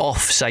 points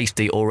off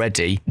safety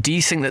already. Do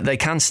you think that they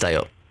can stay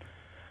up?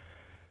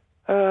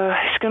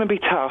 It's going to be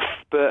tough,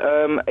 but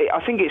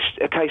I think it's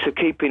a case of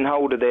keeping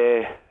hold of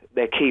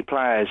their key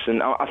players,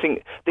 and I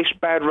think this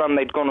bad run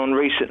they'd gone on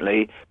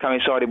recently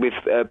coincided with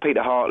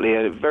Peter Hartley,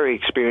 a very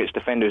experienced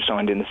defender who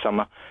signed in the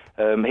summer.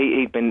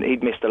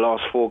 He'd missed the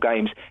last 4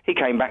 games. He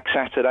came back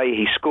Saturday,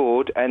 he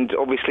scored, and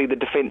obviously the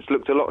defence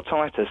looked a lot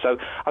tighter. So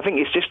I think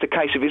it's just a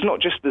case of it's not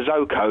just the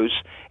Zokos,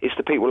 it's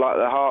the people like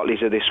the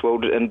Hartleys of this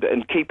world,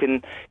 and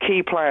keeping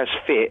key players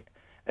fit.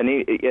 And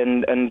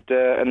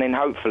then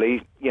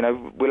hopefully,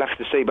 we'll have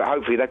to see. But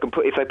hopefully they can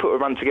if they put a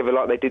run together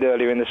like they did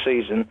earlier in the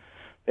season,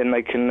 then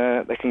they can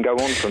go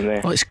on from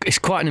there. Well, it's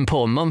quite an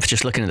important month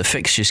just looking at the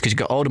fixtures because you've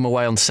got Oldham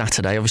away on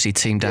Saturday, obviously a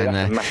team down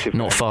there,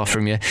 not far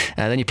from you.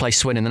 Then you play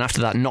Swindon, and then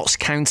after that Notts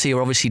County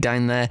are obviously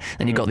down there.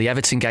 Then you've got the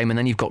Everton game, and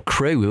then you've got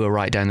Crewe who are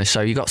right down there.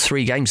 So you've got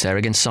 3 games there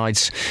against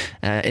sides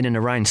in and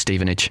around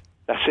Stevenage.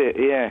 That's it,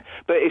 yeah.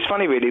 But it's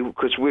funny, really,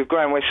 because with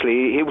Graham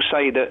Westley, he'll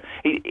say that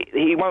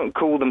he won't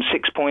call them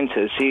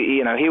 6-pointers.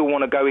 He'll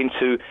want to go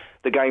into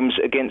the games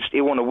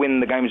he'll want to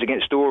win the games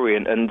against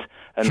Orient and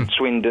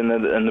Swindon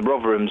and the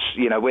Rotherhams,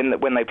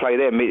 when they play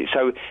them.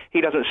 So he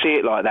doesn't see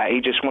it like that.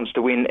 He just wants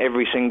to win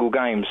every single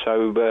game.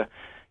 So,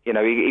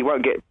 he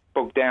won't get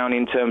bogged down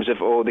in terms of,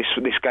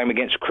 this game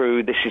against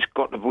Crewe,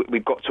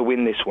 we've got to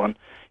win this one.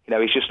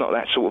 He's just not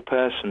that sort of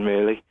person,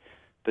 really.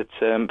 But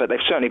they've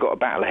certainly got a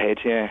battle ahead,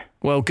 yeah.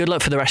 Well, good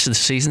luck for the rest of the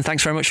season.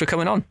 Thanks very much for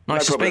coming on.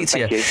 Nice to speak to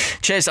you.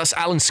 Cheers. That's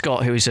Alan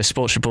Scott, who is a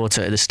sports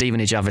reporter at the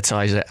Stevenage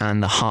Advertiser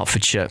and the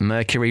Hertfordshire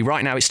Mercury.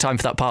 Right now, it's time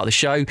for that part of the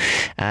show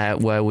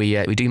where we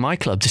do My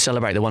Club to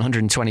celebrate the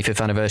 125th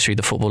anniversary of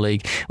the Football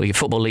League. We give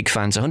Football League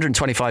fans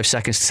 125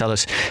 seconds to tell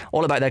us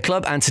all about their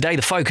club. And today,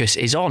 the focus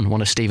is on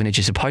one of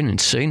Stevenage's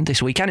opponents soon,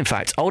 this weekend, in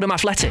fact, Oldham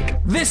Athletic.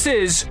 This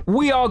is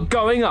We Are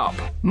Going Up.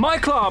 My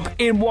club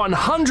in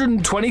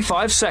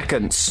 125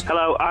 seconds.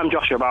 Hello, I'm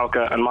Joshua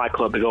Bowker, and my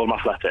club is Oldham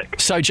Athletic.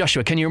 So,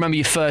 Joshua, can you remember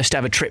your first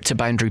ever trip to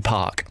Boundary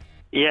Park?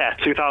 Yeah,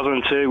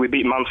 2002. We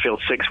beat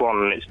Mansfield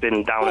 6-1, and it's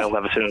been downhill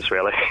ever since,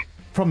 really.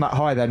 From that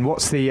high, then,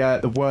 what's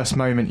the worst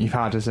moment you've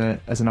had as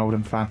an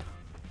Oldham fan?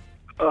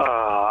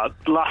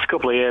 Last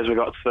couple of years, we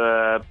got to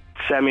the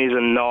semis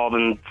and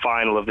northern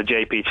final of the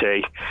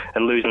JPT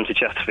and losing to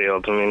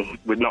Chesterfield. I mean,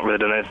 we've not really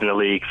done anything in the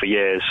league for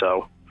years,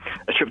 so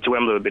a trip to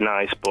Wembley would be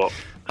nice, but...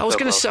 I was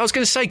going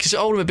to say, because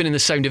Oldham have been in the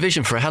same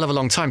division for a hell of a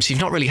long time, so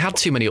you've not really had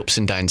too many ups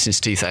and downs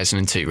since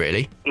 2002,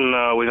 really.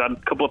 No, we've had a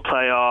couple of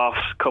playoffs,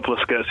 a couple of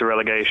skirts of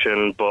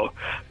relegation, but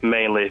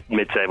mainly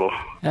mid-table.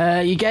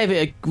 You gave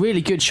it a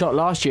really good shot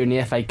last year in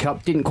the FA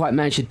Cup. Didn't quite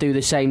manage to do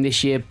the same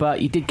this year,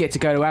 but you did get to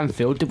go to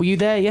Anfield. Were you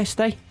there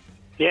yesterday?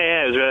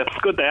 Yeah, it was a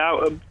good day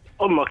out.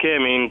 Unlucky, I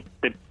mean,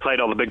 they played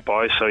all the big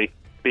boys, so it'd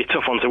be a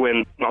tough one to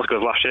win. Not as good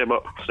as last year,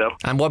 but still.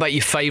 And what about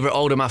your favourite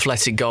Oldham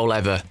Athletic goal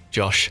ever,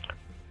 Josh?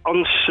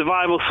 On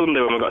Survival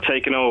Sunday, when we got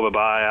taken over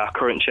by our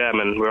current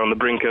chairman, we were on the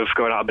brink of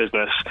going out of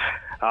business.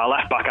 Our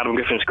left back, Adam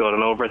Griffin, scored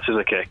an overhead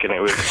scissor kick, and it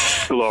was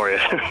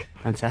glorious.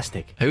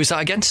 Fantastic. Who was that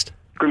against?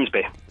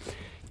 Grimsby.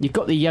 You've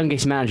got the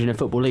youngest manager in the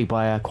Football League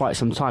by quite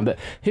some time, but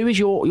who is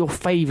your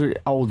favourite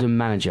Oldham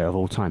manager of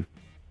all time?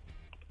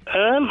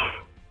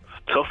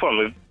 Tough one.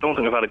 I don't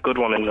think we've had a good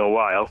one in a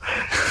while.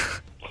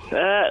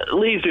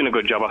 Lee's doing a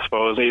good job, I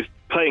suppose. He's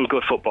playing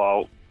good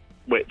football,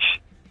 which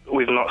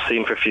we've not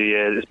seen for a few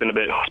years. It's been a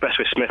bit,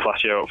 especially with Smith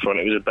last year up front,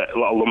 it was a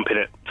lot of lump in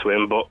it to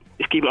him, but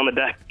he's keeping it on the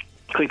deck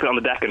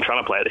and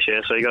trying to play it this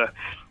year, so you got to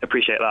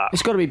appreciate that.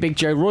 It's got to be Big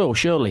Joe Royal,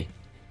 surely.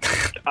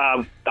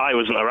 I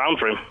wasn't around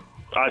for him.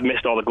 I've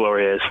missed all the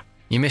glory years.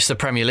 You missed the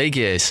Premier League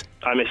years?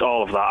 I missed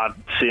all of that. I've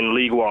seen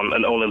League One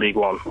and only League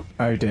One.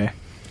 Oh dear.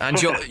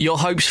 And your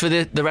hopes for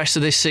the rest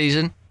of this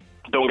season?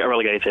 Don't get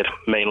relegated,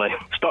 mainly.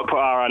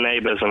 Stockport are our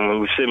neighbours, and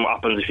we've seen what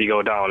happens if you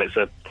go down. It's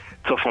a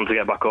tough one to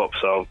get back up,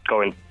 so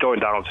going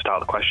down to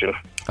start the question.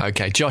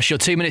 OK, Josh, your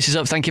 2 minutes is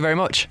up. Thank you very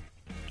much.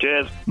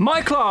 Cheers.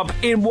 My club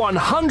in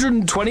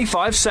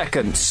 125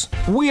 seconds.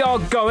 We are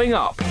going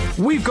up.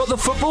 We've got the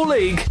Football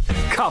League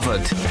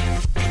covered.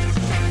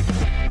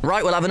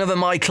 Right, we'll have another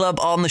My Club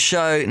on the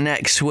show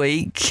next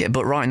week,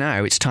 but right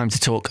now it's time to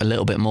talk a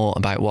little bit more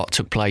about what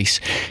took place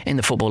in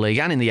the Football League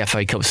and in the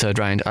FA Cup third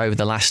round over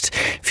the last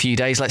few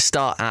days. Let's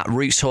start at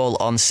Roots Hall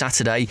on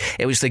Saturday.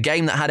 It was the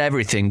game that had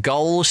everything.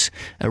 Goals,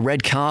 a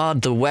red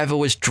card, the weather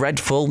was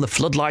dreadful, the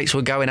floodlights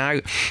were going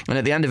out, and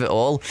at the end of it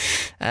all,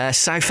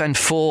 Southend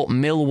 4,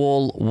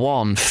 Millwall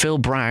 1. Phil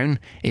Brown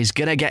is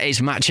going to get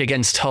his match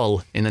against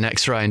Hull in the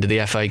next round of the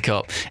FA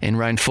Cup in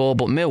round 4,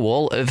 but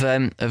Millwall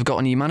have got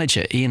a new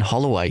manager, Ian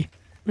Holloway.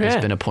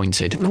 Has been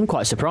appointed. I'm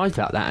quite surprised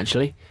about that,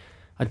 actually.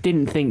 I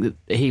didn't think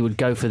that he would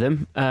go for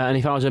them. And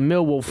if I was a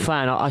Millwall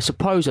fan, I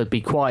suppose I'd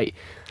be quite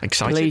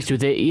excited, pleased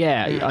with it.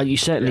 Yeah, you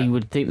certainly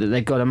would think that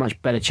they've got a much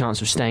better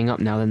chance of staying up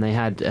now than they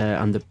had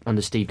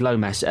under Steve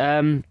Lomas.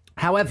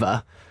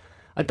 However,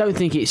 I don't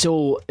think it's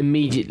all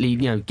immediately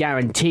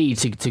guaranteed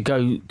to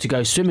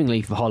go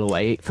swimmingly for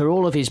Holloway. For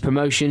all of his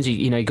promotions,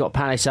 he got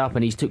Palace up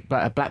and he's took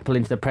Blackpool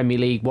into the Premier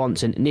League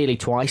once and nearly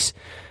twice.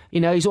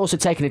 He's also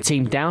taken a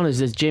team down,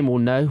 as Jim will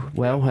know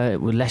well,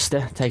 with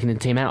Leicester, taking a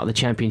team out of the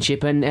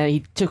Championship. And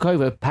he took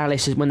over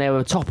Palace when they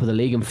were top of the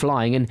league and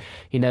flying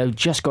and,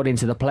 just got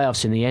into the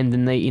playoffs in the end.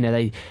 And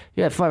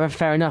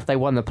fair enough, they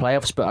won the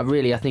playoffs. But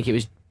I think it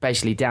was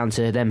basically down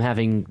to them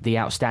having the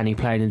outstanding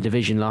player in the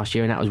division last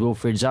year, and that was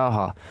Wilfried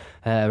Zaha,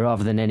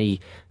 rather than any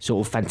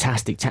sort of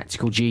fantastic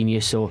tactical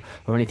genius or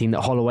anything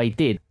that Holloway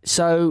did.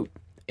 So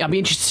I'll be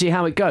interested to see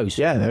how it goes.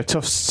 Yeah, they're a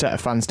tough set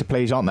of fans to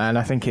please, aren't they? And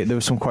I think there were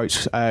some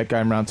quotes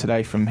going around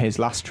today from his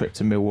last trip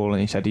to Millwall,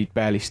 and he said he'd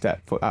barely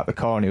stepped foot out the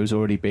car and he was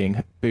already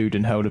being booed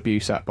and hurled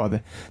abuse at by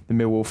the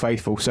Millwall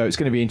faithful. So it's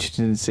going to be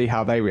interesting to see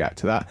how they react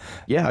to that.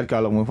 Yeah, I'd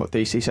go along with what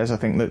DC says. I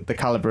think that the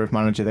calibre of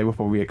manager they were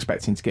probably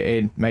expecting to get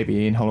in, maybe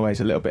Ian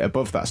Holloway's a little bit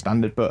above that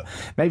standard, but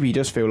maybe he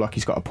does feel like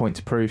he's got a point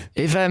to prove.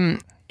 If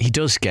he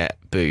does get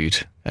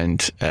booed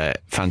and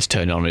fans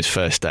turn on his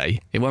first day,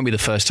 it won't be the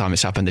first time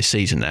it's happened this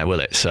season there, will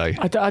it? So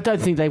I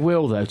don't think they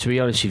will, though, to be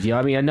honest with you.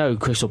 I mean, I know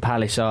Crystal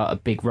Palace are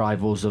big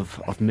rivals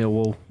of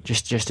Millwall,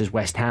 just as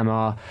West Ham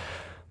are,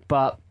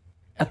 but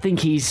I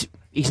think he's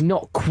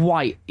not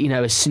quite,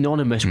 as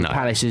synonymous with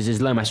Palace as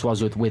Lomas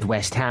was with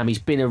West Ham. He's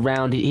been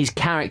around, his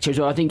character as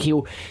well. I think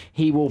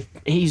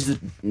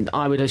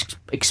I would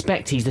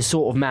expect he's the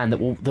sort of man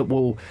that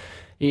will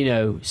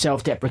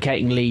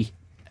self-deprecatingly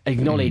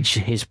acknowledge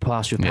his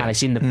past with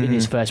Palace in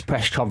his first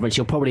press conference.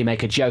 He'll probably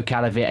make a joke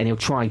out of it and he'll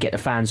try and get the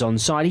fans on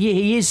side.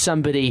 He is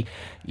somebody,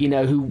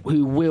 who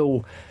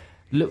will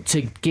look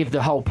to give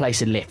the whole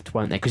place a lift,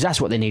 won't they? Because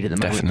that's what they need at the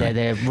moment. Definitely.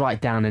 They're right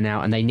down and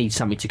out, and they need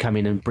something to come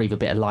in and breathe a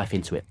bit of life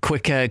into it.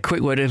 Quick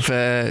word of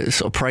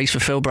sort of praise for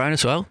Phil Brown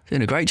as well.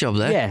 Doing a great job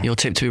there. Yeah. Your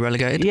tip to be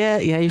relegated. Yeah,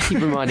 you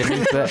keep reminding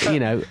me, but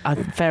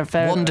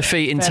fair. One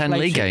defeat in 10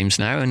 league games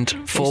now, and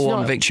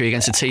 4-1 victory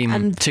against a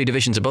team 2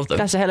 divisions above them.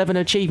 That's a hell of an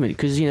achievement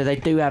because they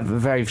do have a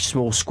very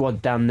small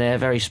squad down there,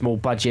 very small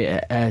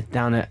budget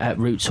down at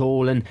Roots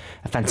Hall, and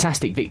a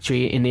fantastic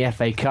victory in the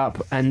FA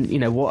Cup, and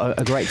what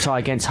a great tie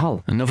against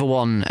Hull. Another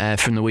one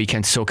from the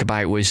weekend to talk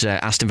about was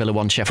Aston Villa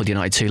 1, Sheffield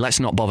United 2. Let's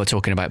not bother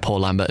talking about Paul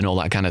Lambert and all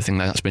that kind of thing.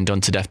 That's been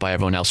done to death by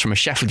everyone else. From a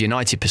Sheffield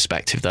United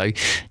perspective, though,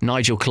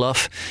 Nigel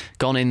Clough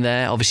gone in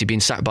there, obviously being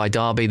sacked by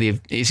Derby.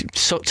 He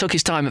took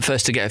his time at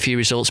first to get a few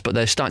results, but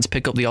they're starting to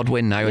pick up the odd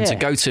win now, and to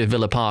go to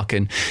Villa Park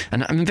and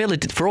I mean, Villa,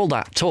 for all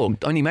that talk,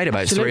 only made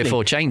about 3 or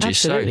 4 changes.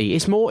 Absolutely,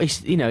 so.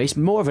 it's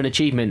more of an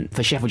achievement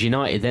for Sheffield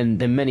United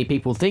than many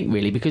people think,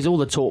 really, because all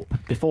the talk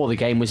before the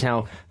game was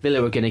how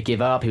Villa were going to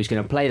give up. He was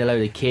going to play the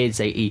load of kids.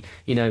 He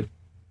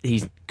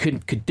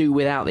could do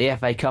without the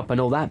FA Cup and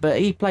all that, but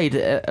he played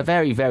a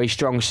very, very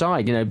strong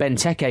side. Ben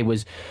Teke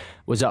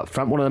was up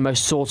front, one of the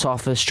most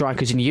sought-after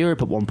strikers in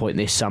Europe at one point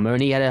this summer,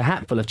 and he had a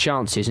hatful of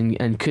chances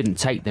and couldn't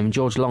take them.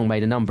 George Long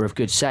made a number of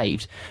good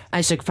saves. And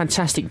it's a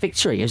fantastic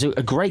victory. It was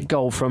a great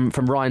goal from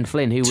Ryan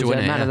Flynn, who was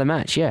man of the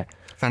match. Yeah.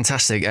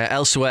 Fantastic.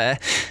 Elsewhere,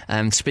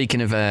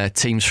 speaking of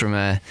teams from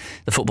the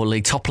Football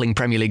League toppling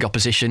Premier League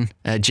opposition,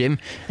 Jim,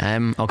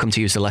 I'll come to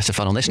you as the Leicester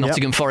fan on this. Yep.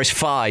 Nottingham Forest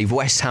 5,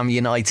 West Ham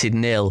United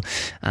 0,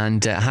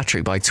 and a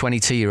hat-trick by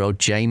 22-year-old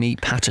Jamie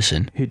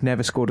Patterson, who'd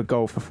never scored a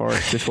goal for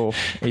Forest before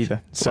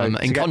either. So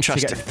in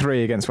contrast to get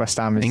 3 against West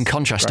Ham is in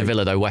contrast great. to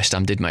Villa, though, West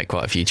Ham did make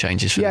quite a few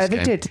changes for this game.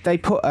 Yeah, they did. They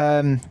put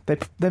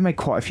they made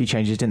quite a few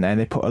changes, didn't they?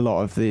 And they put a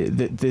lot of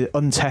the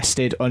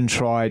untested,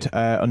 untried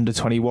under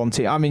 21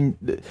 team. I mean,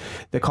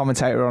 the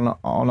commentator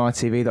on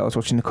ITV that I was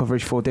watching the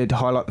coverage for did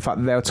highlight the fact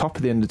that they were top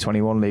of the under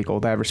 21 league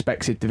or their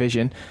respective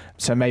division,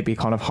 so maybe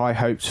kind of high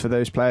hopes for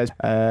those players.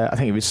 I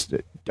think it was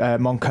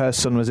Moncur's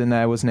son was in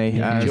there, wasn't he?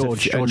 Yeah,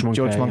 George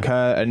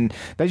Moncur, and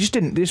they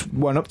just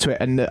weren't up to it.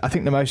 And I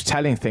think the most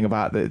telling thing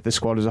about the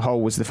squad as a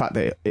whole was the fact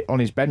that on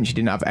his bench he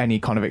didn't have any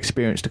kind of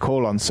experience to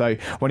call on. So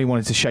when he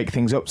wanted to shake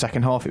things up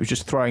second half, it was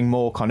just throwing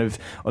more kind of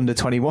under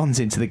 21s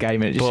into the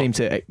game, and it just seemed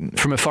to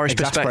from a Forest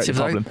perspective,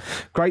 though,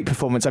 great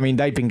performance. I mean,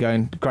 they've been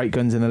going great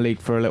guns in the league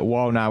for a little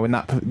while now, and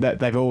that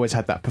they've always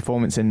had that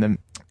performance in them.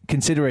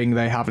 Considering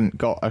they haven't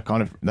got a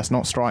kind of that's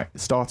not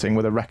starting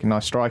with a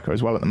recognised striker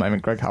as well at the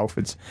moment. Greg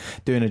Halford's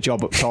doing a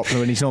job up top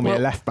when he's normally a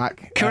left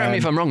back. Correct me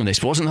if I'm wrong on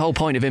this. Wasn't the whole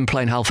point of him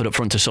playing Halford up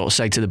front to sort of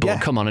say to the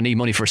board, "Come on, I need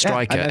money for a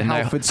striker," and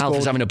now Halford's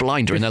having a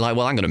blinder, and they're like,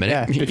 "Well, hang on a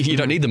minute, you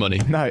don't need the money."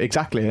 No,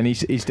 exactly, and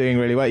he's doing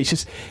really well. He's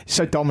just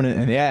so dominant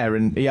in the air,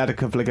 and he had a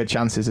couple of good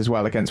chances as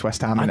well against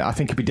West Ham, and I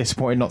think he'd be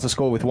disappointed not to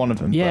score with one of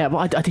them. Yeah,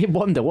 but I did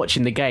wonder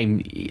watching the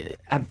game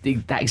at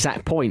that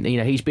exact point.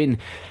 He's been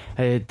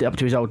up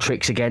to his old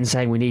tricks again,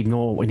 saying we need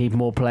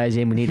more players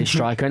in, we need a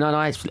striker, and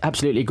I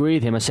absolutely agree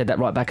with him. I said that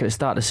right back at the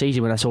start of the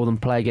season when I saw them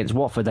play against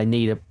Watford. They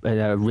need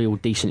a real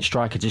decent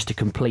striker just to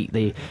complete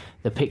the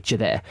picture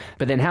there.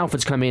 But then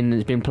Halford's come in and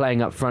has been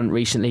playing up front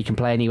recently. He can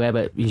play anywhere,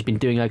 but he's been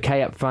doing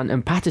okay up front.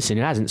 And Patterson,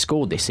 who hasn't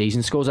scored this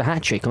season, scores a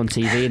hat-trick on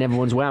TV and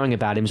everyone's wowing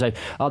about him. So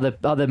are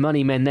the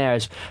money men there,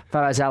 as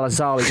far as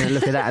Al-Azhari, going to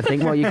look at that and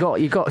think, well,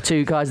 you got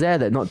 2 guys there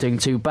that are not doing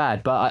too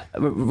bad. But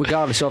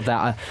regardless of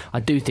that, I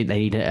do think they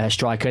need a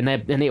striker, and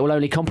it will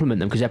only complement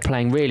them because they're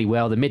playing really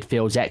well. The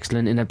midfield's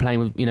excellent, and they're playing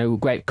with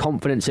great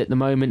confidence at the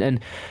moment. And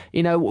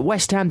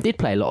West Ham did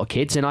play a lot of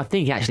kids, and I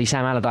think actually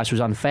Sam Allardyce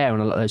was unfair on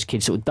a lot of those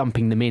kids, sort of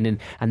dumping them in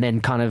and then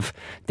kind of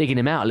digging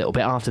them out a little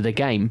bit after the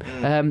game.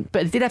 But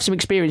they did have some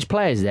experienced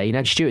players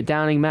there. Stuart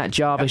Downing, Matt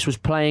Jarvis was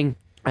playing.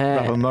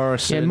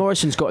 Morrison. Yeah,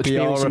 Morrison's got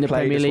experience Diarra in the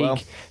Premier League. Well.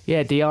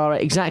 Yeah, Diarra,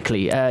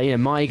 exactly.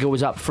 Maiga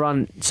was up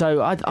front.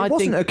 So I think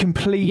wasn't a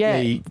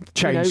completely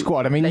changed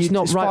squad. I mean, let's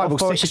not write off off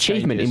Forest's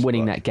achievement in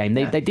winning that game.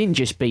 They didn't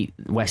just beat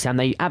West Ham;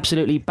 they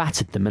absolutely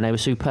battered them, and they were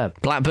superb.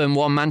 Blackburn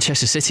 1,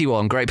 Manchester City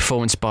 1. Great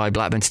performance by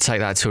Blackburn to take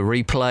that to a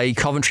replay.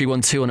 Coventry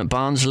won 2-1 at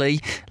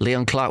Barnsley.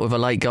 Leon Clark with a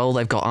late goal.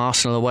 They've got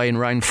Arsenal away in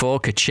round 4.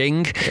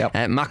 Ka-ching.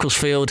 Yep.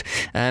 Macclesfield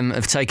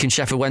have taken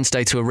Sheffield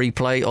Wednesday to a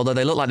replay, although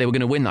they looked like they were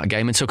going to win that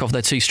game and took off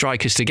their 2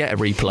 strikers to get a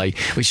replay,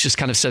 which just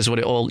kind of says what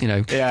it all,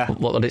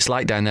 what it's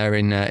like down there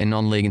in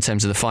non-league in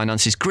terms of the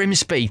finances.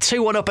 Grimsby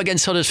 2-1 up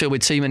against Huddersfield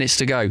with 2 minutes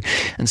to go,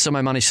 and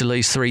somehow managed to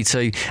lose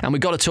 3-2. And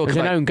we've got to talk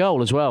about an own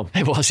goal as well.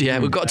 It was, yeah.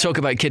 We've got to talk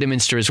about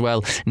Kidderminster as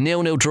well.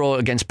 0-0 draw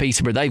against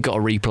Peterborough. They've got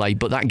a replay,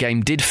 but that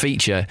game did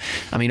feature,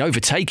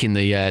 overtaking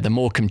the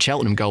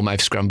Morecambe-Cheltenham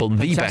goalmouth scramble,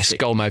 the best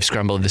goalmouth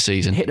scramble of the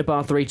season. Hit the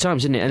bar 3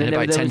 times, didn't it? And in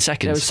about 10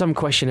 seconds. There was some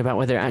question about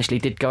whether it actually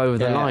did go over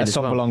the line as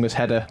well. Sombalonga's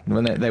header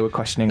when they were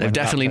questioning. They've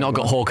definitely not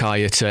got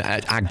Hawkeye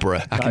at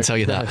Agborough, I can tell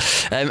you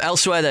that.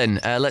 Elsewhere then,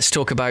 let's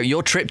talk about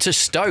your trip to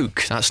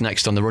Stoke. That's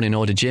next on the running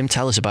order. Jim,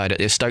 tell us about it.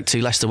 It's Stoke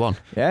 2, Leicester 1.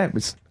 Yeah, it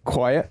was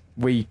quiet.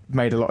 we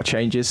made a lot of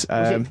changes.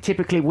 Was it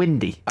typically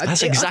windy?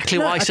 That's exactly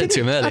what I said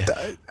to him earlier.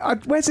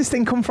 Where's this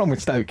thing come from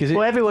with Stoke?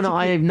 Well, everyone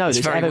I know that's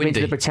very ever been to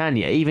windy. the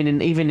Britannia,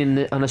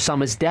 even on a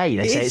summer's day,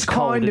 they say it's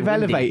cold kind and of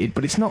windy. elevated,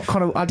 but it's not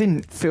kind of. I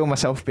didn't feel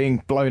myself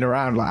being blown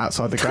around like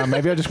outside the ground.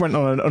 Maybe I just went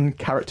on an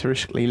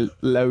uncharacteristically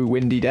low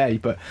windy day.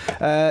 But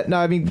no,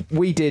 I mean,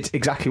 we did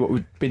exactly what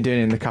we've been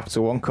doing in the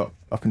Capital One Cup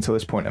up until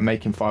this point and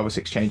making 5 or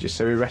 6 changes.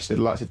 So we rested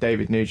the likes of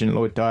David Nugent,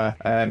 Lloyd Dyer.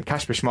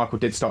 Kasper Schmeichel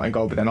did start in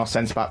goal, but then our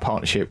centre-back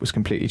partnership was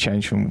completely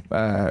changed from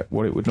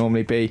what it would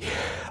normally be.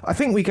 I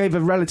think we gave a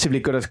relatively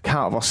good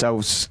account of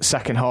ourselves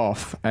second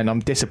half, and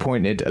I'm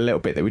disappointed a little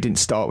bit that we didn't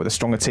start with a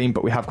stronger team,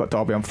 but we have got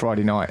Derby on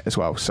Friday night as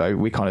well, so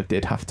we kind of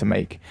did have to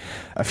make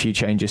a few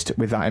changes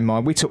with that in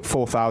mind. We took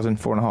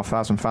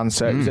 4,500 fans,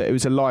 so it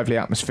was a lively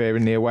atmosphere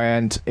in the away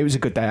end. It was a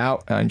good day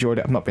out. I enjoyed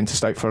it. I've not been to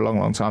Stoke for a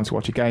long time to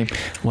watch a game.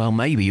 Well,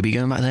 maybe you'll be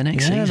going back there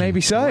next season. Maybe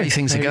so. The way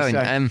things Maybe are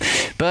going.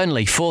 so.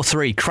 Burnley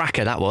 4-3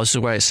 cracker. That was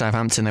away at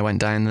Southampton. They went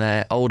down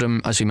there.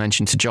 Oldham, as we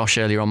mentioned to Josh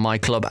earlier on, my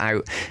club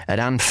out at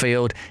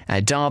Anfield.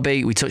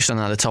 Derby, we touched on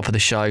that at the top of the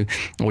show.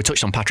 We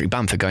touched on Patrick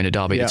Bamford going to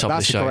Derby at the top of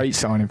the show. That's a great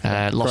signing.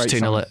 Lost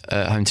 2-0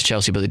 at home to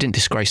Chelsea, but they didn't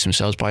disgrace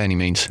themselves by any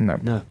means.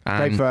 No.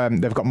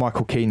 They've got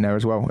Michael Keane there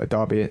as well at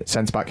Derby, at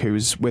centre back, who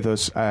was with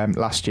us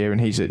last year, and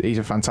he's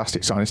a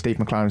fantastic signing. Steve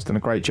McLaren's done a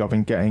great job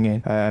in getting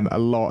in a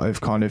lot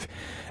of kind of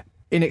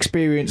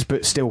inexperienced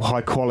but still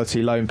high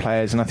quality loan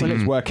players, and I think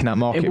it's working that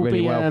market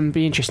really well. It will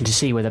be interesting to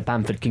see whether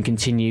Bamford can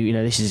continue. You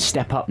know, this is a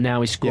step up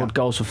now. He's scored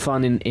goals for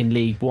fun in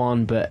League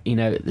One, but you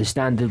know the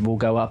standard will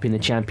go up in the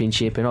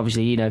Championship. And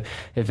obviously, you know,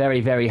 a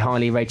very, very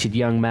highly rated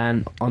young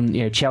man.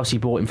 Chelsea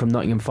bought him from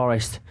Nottingham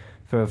Forest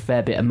for a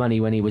fair bit of money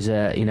when he was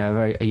a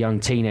young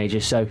teenager.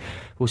 So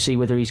we'll see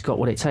whether he's got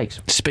what it takes.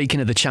 Speaking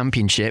of the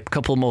Championship, a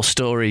couple more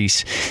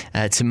stories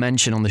to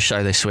mention on the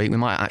show this week. We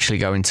might actually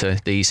go into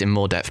these in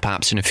more depth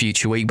perhaps in a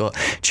future week, but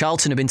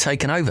Charlton have been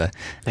taken over.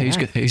 Who's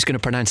going to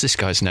pronounce this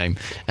guy's name?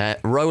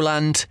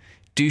 Roland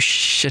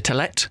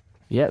Duchâtelet.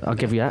 Yeah, I'll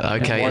give you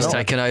that. Okay, he's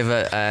taken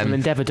over. I'll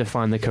endeavour to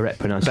find the correct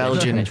pronunciation.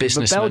 Belgian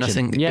businessman, I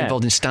think,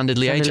 involved in Standard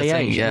Liège.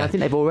 I think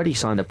they've already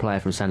signed a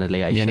player from Standard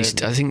Liège. Yeah, and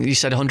I think you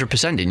said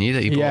 100%, didn't you?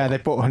 That you bought? Yeah, they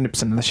bought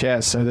 100% of the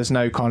shares, so there's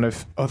no kind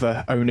of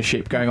other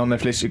ownership going on.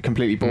 They've literally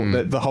completely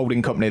bought the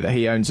holding company that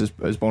he owns has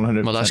bought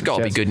 100%. Well, that's got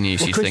to be good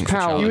news, you think. Chris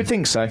Powell, you would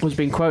think so. Was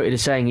being quoted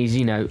as saying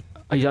he's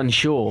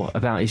unsure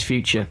about his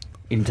future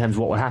in terms of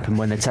what will happen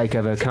when the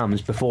takeover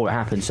comes before it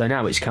happens. So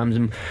now it's comes,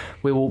 and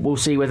we'll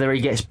see whether he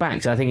gets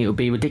back. So I think it would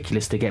be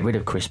ridiculous to get rid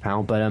of Chris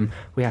Powell, but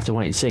we have to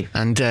wait and see.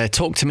 And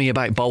talk to me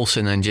about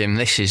Bolton then, Jim.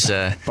 This is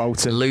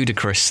Bolton.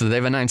 Ludicrous. So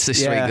they've announced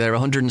this week they're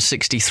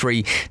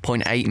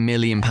 £163.8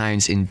 million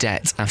in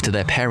debt after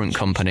their parent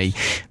company,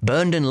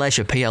 Burnden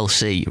Leisure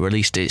PLC,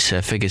 released its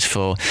figures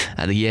for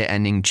the year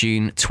ending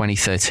June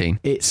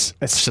 2013. It's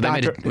a so they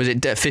made was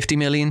it 50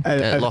 million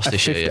loss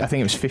this year? I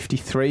think it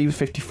was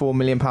 54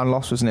 million pound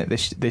loss, wasn't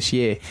it, this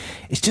year?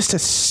 It's just a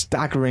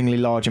staggeringly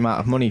large amount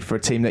of money for a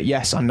team that,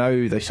 yes, I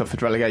know they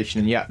suffered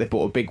relegation and they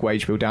brought a big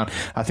wage bill down.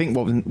 I think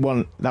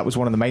that was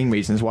one of the main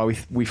reasons why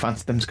we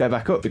fancied them to go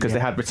back up, because they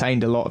had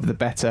retained a lot of the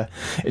better,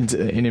 in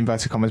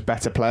inverted commas,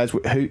 better players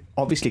who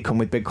obviously come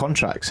with big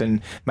contracts, and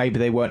maybe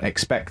they weren't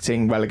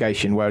expecting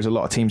relegation, whereas a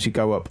lot of teams who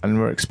go up and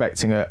were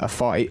expecting a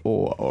fight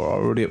or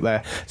are already up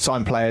there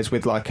sign players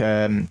with like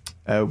a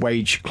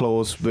wage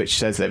clause which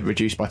says they're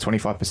reduced by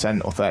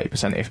 25% or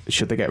 30%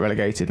 should they get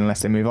relegated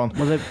unless they move on.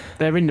 Well,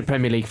 they're in the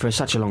Premier League for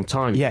such a long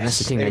time. Yes, that's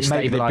the thing. They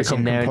stabilise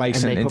in there,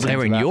 and they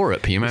were in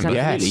Europe. You remember?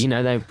 Exactly. Yes. You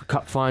know, they were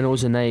cup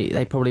finals, and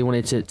they probably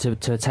wanted to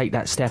take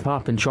that step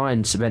up and try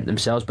and cement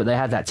themselves. But they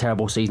had that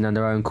terrible season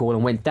under Owen Call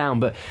and went down.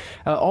 But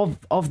of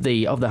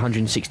the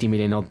 160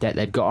 million of debt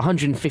they've got,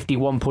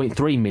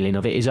 151.3 million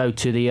of it is owed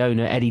to the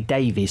owner Eddie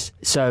Davies.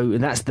 So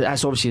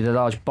that's obviously the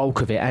large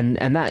bulk of it,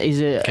 and that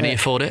is a. Can he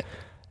afford it?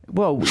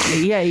 Well,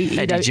 yeah.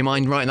 Eddie, do you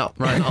mind writing off?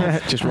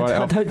 Just write it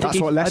off. That's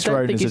what Leicester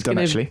owners have done,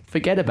 actually.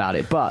 Forget about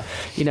it. But,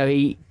 you know,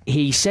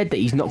 he said that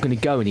he's not going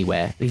to go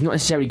anywhere. He's not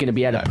necessarily going to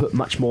be able to put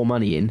much more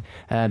money in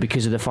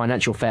because of the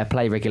financial fair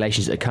play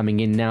regulations that are coming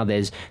in now.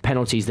 There's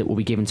penalties that will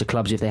be given to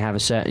clubs if they have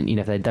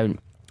if they don't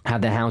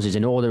have their houses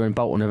in order, and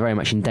Bolton are very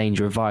much in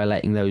danger of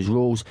violating those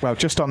rules. Well,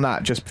 just on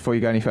that, just before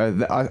you go any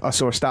further, I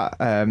saw a stat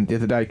the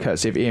other day,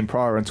 courtesy of Ian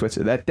Pryor on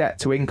Twitter. Their debt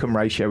to income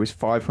ratio is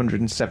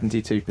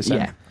 572%.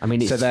 Yeah, I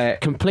mean, it's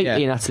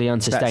completely and utterly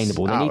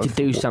unsustainable. They need to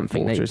do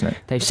something.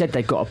 They've said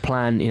they've got a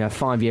plan, a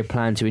 5-year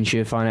plan to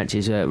ensure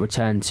finances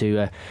return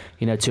to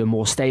a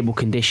more stable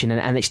condition,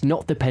 and it's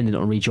not dependent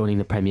on rejoining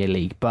the Premier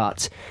League.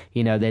 But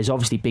there's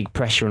obviously big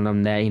pressure on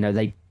them there.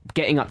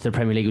 Getting up to the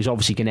Premier League was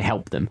obviously going to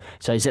help them.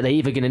 So they're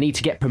either going to need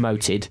to get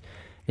promoted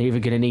They're either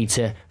going to need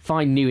to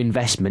find new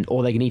investment,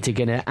 or they're going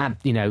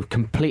to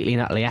completely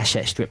and utterly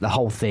asset strip the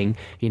whole thing,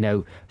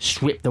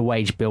 strip the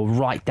wage bill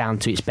right down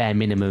to its bare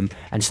minimum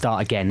and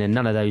start again. And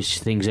none of those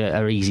things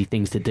are easy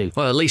things to do.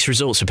 Well, at least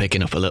results are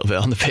picking up a little bit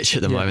on the pitch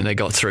at the moment. They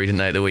got through, didn't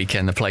they, at the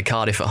weekend? They play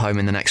Cardiff at home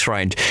in the next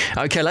round.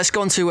 OK, let's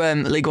go on to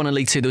League One and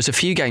League Two. There was a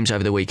few games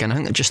over the weekend. I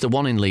think just the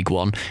one in League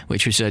One,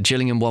 which was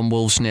Gillingham 1,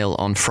 Wolves 0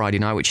 on Friday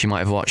night, which you might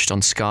have watched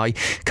on Sky.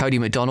 Cody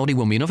McDonald, he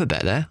won me another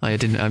bet there. I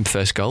didn't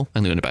first goal.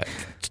 Only won about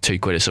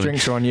 £2 or something.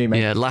 Drinks are on you,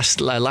 mate. Yeah,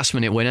 last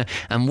minute winner.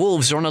 And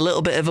Wolves are on a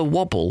little bit of a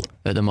wobble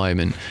at the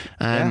moment,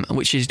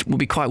 which will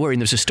be quite worrying.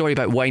 There's a story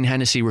about Wayne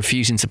Hennessy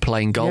refusing to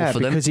play in goal for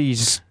them. Because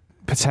he's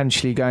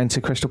potentially going to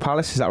Crystal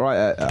Palace, is that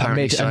right?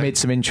 Amid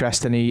some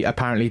interest, and he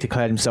apparently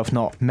declared himself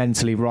not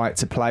mentally right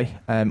to play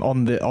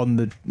on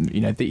the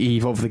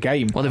eve of the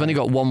game. Well, they've only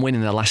got one win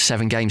in their last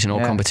 7 games in all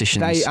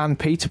competitions. They and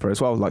Peterborough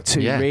as well, like two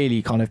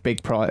really kind of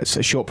big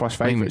short price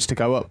favourites to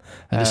go up.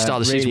 At the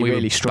start of the season, we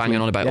were struggling.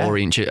 banging on about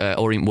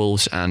Orient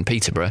Wolves and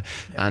Peterborough,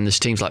 and there's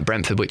teams like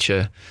Brentford which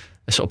are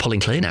sort of pulling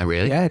clear now,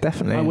 really. Yeah,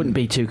 definitely. I wouldn't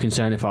be too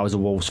concerned if I was a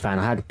Wolves fan.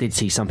 I did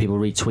see some people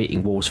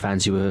retweeting Wolves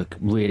fans who were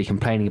really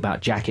complaining about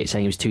Jackett,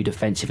 saying he was too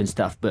defensive and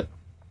stuff, but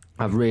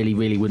I really,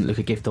 really wouldn't look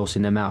a gift horse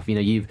in their mouth.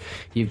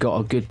 You've got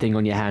a good thing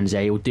on your hands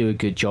there. He'll do a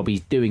good job.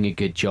 He's doing a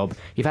good job.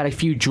 You've had a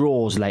few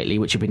draws lately,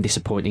 which have been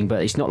disappointing,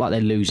 but it's not like they're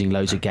losing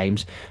loads of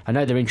games. I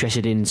know they're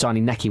interested in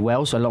signing Nahki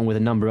Wells, along with a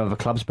number of other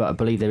clubs, but I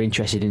believe they're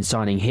interested in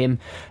signing him.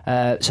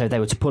 So if they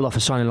were to pull off a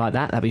signing like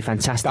that'd be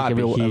fantastic. That'd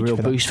be a real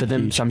boost for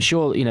them. Huge. So I'm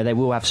sure they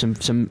will have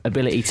some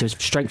ability to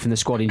strengthen the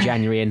squad in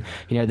January. And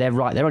they're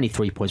right. They're only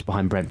 3 points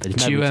behind Brentford.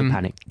 There's no reason to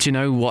panic. Do you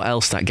know what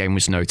else that game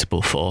was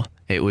notable for?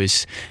 It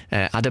was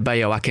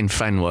Adebayo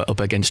Akinfenwa up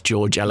against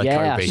George Elokobi.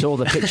 Yeah, I saw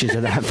the pictures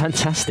of that.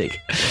 Fantastic.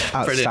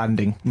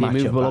 Outstanding. The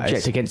immovable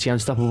object against the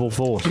unstoppable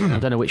force. I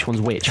don't know which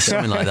one's which.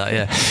 Something like that,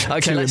 yeah.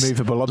 Okay, Two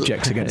immovable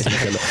objects against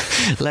each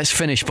other. Let's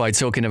finish by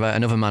talking about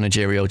another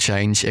managerial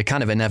change.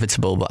 Kind of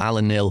inevitable, but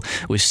Alan Knill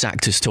was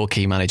sacked as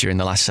Torquay manager in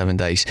the last 7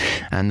 days,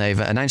 and they've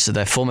announced that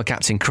their former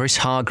captain Chris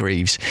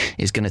Hargreaves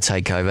is going to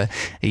take over.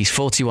 He's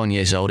 41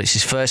 years old. It's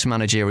his first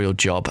managerial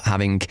job,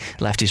 having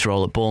left his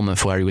role at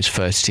Bournemouth, where he was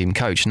first team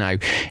coach. Now,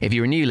 if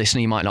you're a new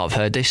listener, you might not have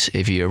heard this.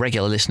 If you're a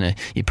regular listener,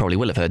 you probably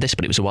will have heard this,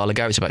 but it was a while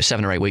ago. It was about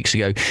 7 or 8 weeks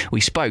ago.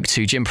 We spoke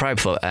to Jim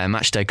Proudfoot, a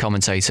matchday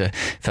commentator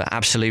for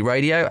Absolute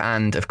Radio,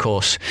 and of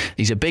course,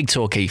 he's a big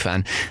Torquay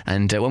fan.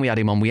 And when we had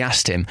him on, we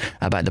asked him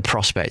about the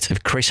prospect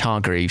of Chris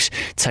Hargreaves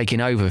taking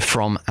over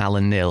from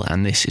Alan Knill,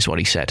 and this is what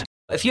he said.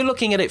 If you're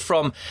looking at it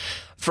from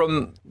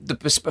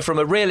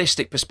a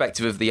realistic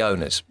perspective of the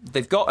owners,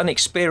 they've got an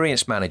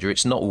experienced manager.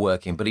 It's not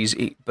working, but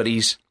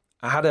he's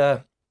had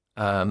a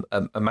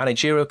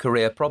managerial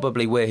career.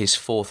 Probably we're his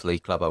 4th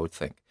league club, I would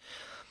think.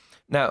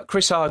 Now,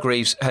 Chris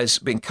Hargreaves has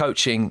been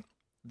coaching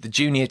the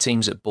junior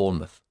teams at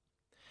Bournemouth.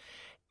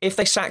 If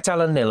they sacked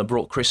Alan Knill and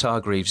brought Chris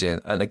Hargreaves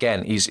in, and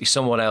again, he's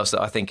someone else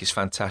that I think is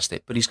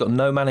fantastic, but he's got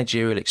no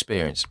managerial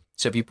experience.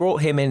 So if you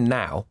brought him in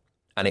now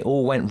and it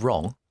all went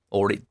wrong,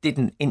 or it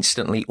didn't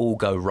instantly all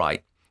go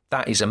right,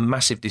 that is a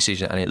massive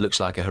decision, and it looks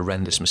like a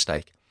horrendous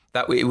mistake.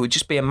 It would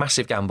just be a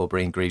massive gamble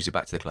bringing Greavesy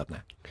back to the club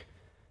now.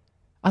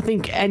 I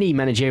think any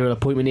managerial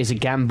appointment is a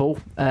gamble.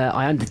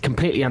 I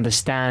completely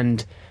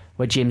understand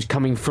where Jim's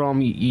coming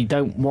from. You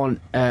don't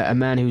want a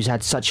man who's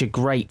had such a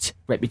great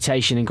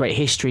reputation and great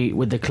history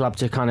with the club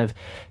to kind of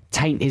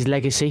taint his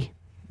legacy.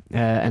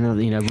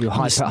 Real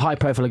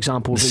high-profile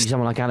example would be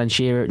someone like Alan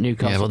Shearer at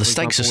Newcastle. Yeah, well, the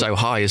stakes are so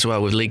high as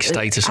well with league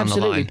status on the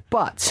line.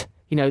 But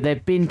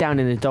they've been down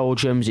in the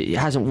doldrums. It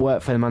hasn't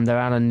worked for them under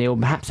Alan Knill.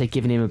 Perhaps they've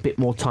given him a bit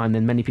more time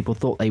than many people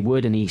thought they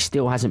would, and he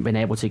still hasn't been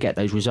able to get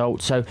those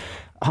results. So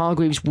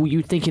Hargreaves,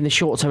 you think in the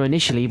short term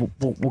initially,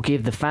 will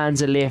give the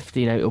fans a lift.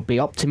 It'll be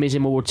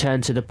optimism will return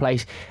to the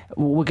place.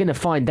 We're going to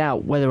find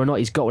out whether or not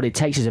he's got what it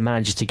takes as a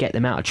manager to get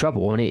them out of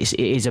trouble. And it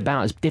is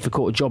about as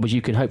difficult a job as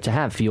you can hope to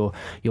have for your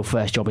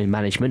first job in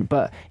management.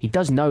 But he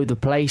does know the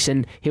place,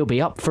 and he'll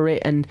be up for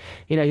it. And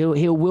he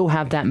will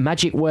have that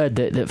magic word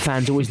that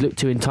fans always look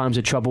to in times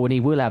of trouble. And he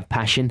will have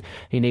passion.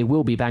 And he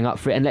will be bang up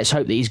for it. And let's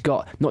hope that he's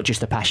got not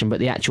just the passion, but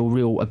the actual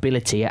real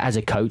ability as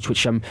a coach,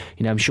 which I'm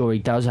sure he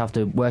does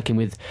after working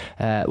with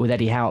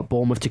Eddie Howe at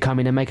Bournemouth to come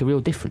in and make a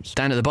real difference.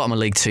 Down at the bottom of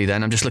League Two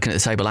then, I'm just looking at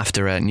the table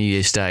after New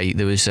Year's Day.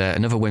 There was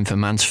another win for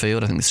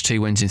Mansfield. I think there's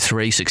 2 wins in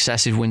 3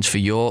 successive wins for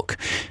York.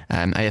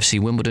 AFC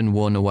Wimbledon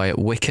won away at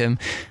Wickham.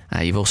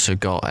 You've also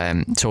got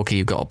Torquay,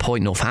 you've got a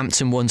point.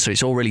 Northampton won, so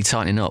it's already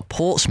tightening up.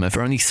 Portsmouth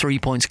are only 3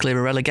 points clear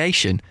of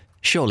relegation.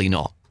 Surely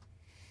not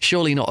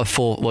a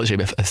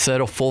 3rd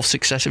or 4th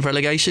successive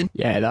relegation?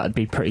 Yeah, that'd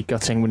be pretty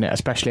gutting, wouldn't it?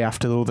 Especially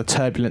after all the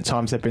turbulent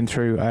times they've been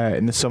through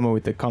in the summer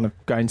with the kind of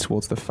going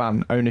towards the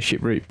fan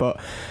ownership route. But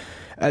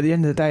at the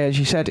end of the day, as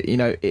you said,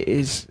 it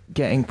is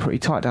getting pretty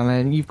tight down there,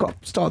 and you've got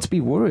to start to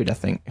be worried, I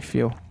think, if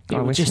you're...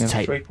 It would just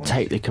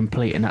take the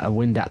complete and utter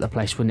wind out of the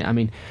place, wouldn't it? I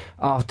mean,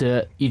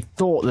 after you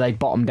thought that they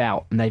bottomed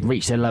out and they'd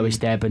reached their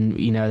lowest ebb, and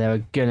they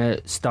were going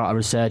to start a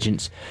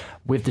resurgence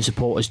with the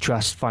supporters'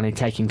 trust finally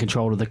taking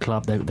control of the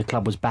club. The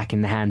club was back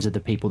in the hands of the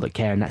people that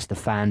care, and that's the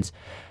fans.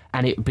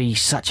 and it would be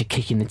such a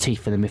kick in the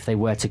teeth for them if they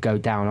were to go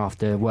down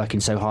after working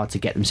so hard to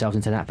get themselves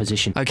into that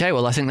position. Okay,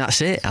 well, I think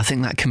that's it. I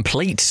think that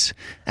completes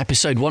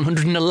episode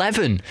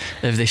 111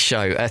 of this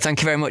show.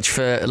 Thank you very much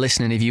for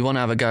listening. If you want to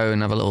have a go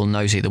and have a little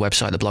nosy at the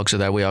website, the blogs are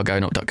there,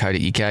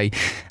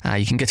 wearegowingup.co.uk.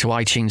 You can get to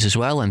iTunes as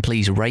well, and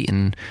please rate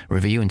and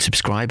review and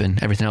subscribe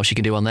and everything else you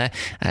can do on there.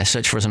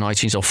 Search for us on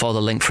iTunes or follow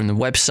the link from the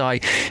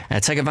website.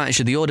 Take advantage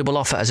of the Audible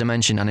offer, as I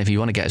mentioned, and if you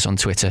want to get us on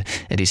Twitter,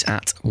 it is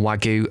at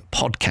Wagyu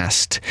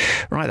Podcast.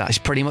 Right, that is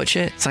pretty much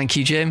it. Thank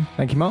you, Jim.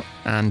 Thank you, Mark.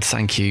 And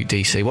thank you,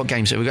 DC. What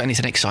games have we got?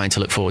 Anything exciting to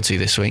look forward to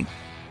this week?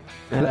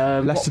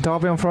 Leicester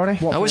Derby on Friday.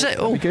 Oh, is it?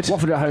 Oh, good.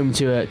 Watford at home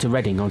to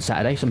Reading on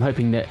Saturday, so I'm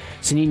hoping that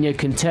Sanino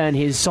can turn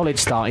his solid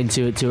start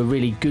into a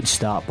really good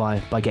start by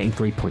getting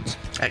 3 points.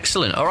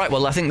 Excellent. All right,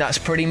 well, I think that's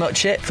pretty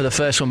much it for the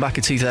first one back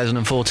in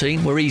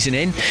 2014. We're easing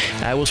in.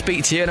 We'll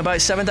speak to you in about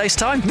 7 days'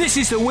 time. This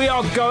is the We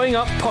Are Going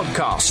Up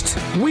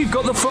podcast. We've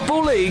got the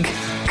Football League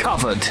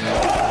covered.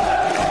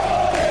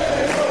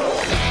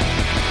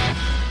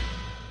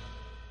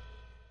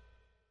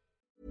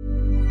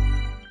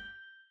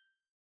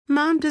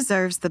 Mom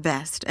deserves the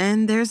best,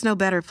 and there's no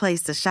better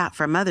place to shop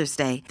for Mother's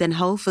Day than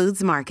Whole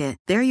Foods Market.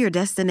 They're your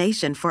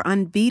destination for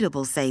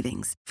unbeatable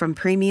savings, from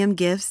premium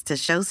gifts to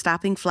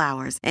show-stopping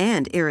flowers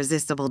and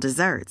irresistible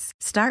desserts.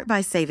 Start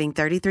by saving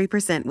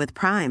 33% with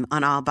Prime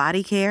on all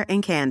body care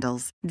and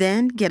candles.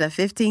 Then get a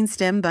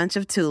 15-stem bunch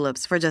of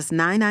tulips for just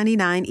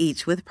 $9.99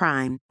 each with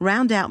Prime.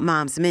 Round out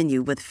Mom's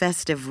menu with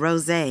festive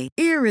rosé,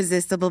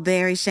 irresistible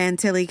berry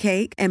chantilly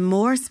cake, and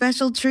more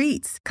special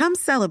treats. Come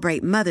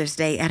celebrate Mother's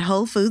Day at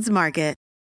Whole Foods Market.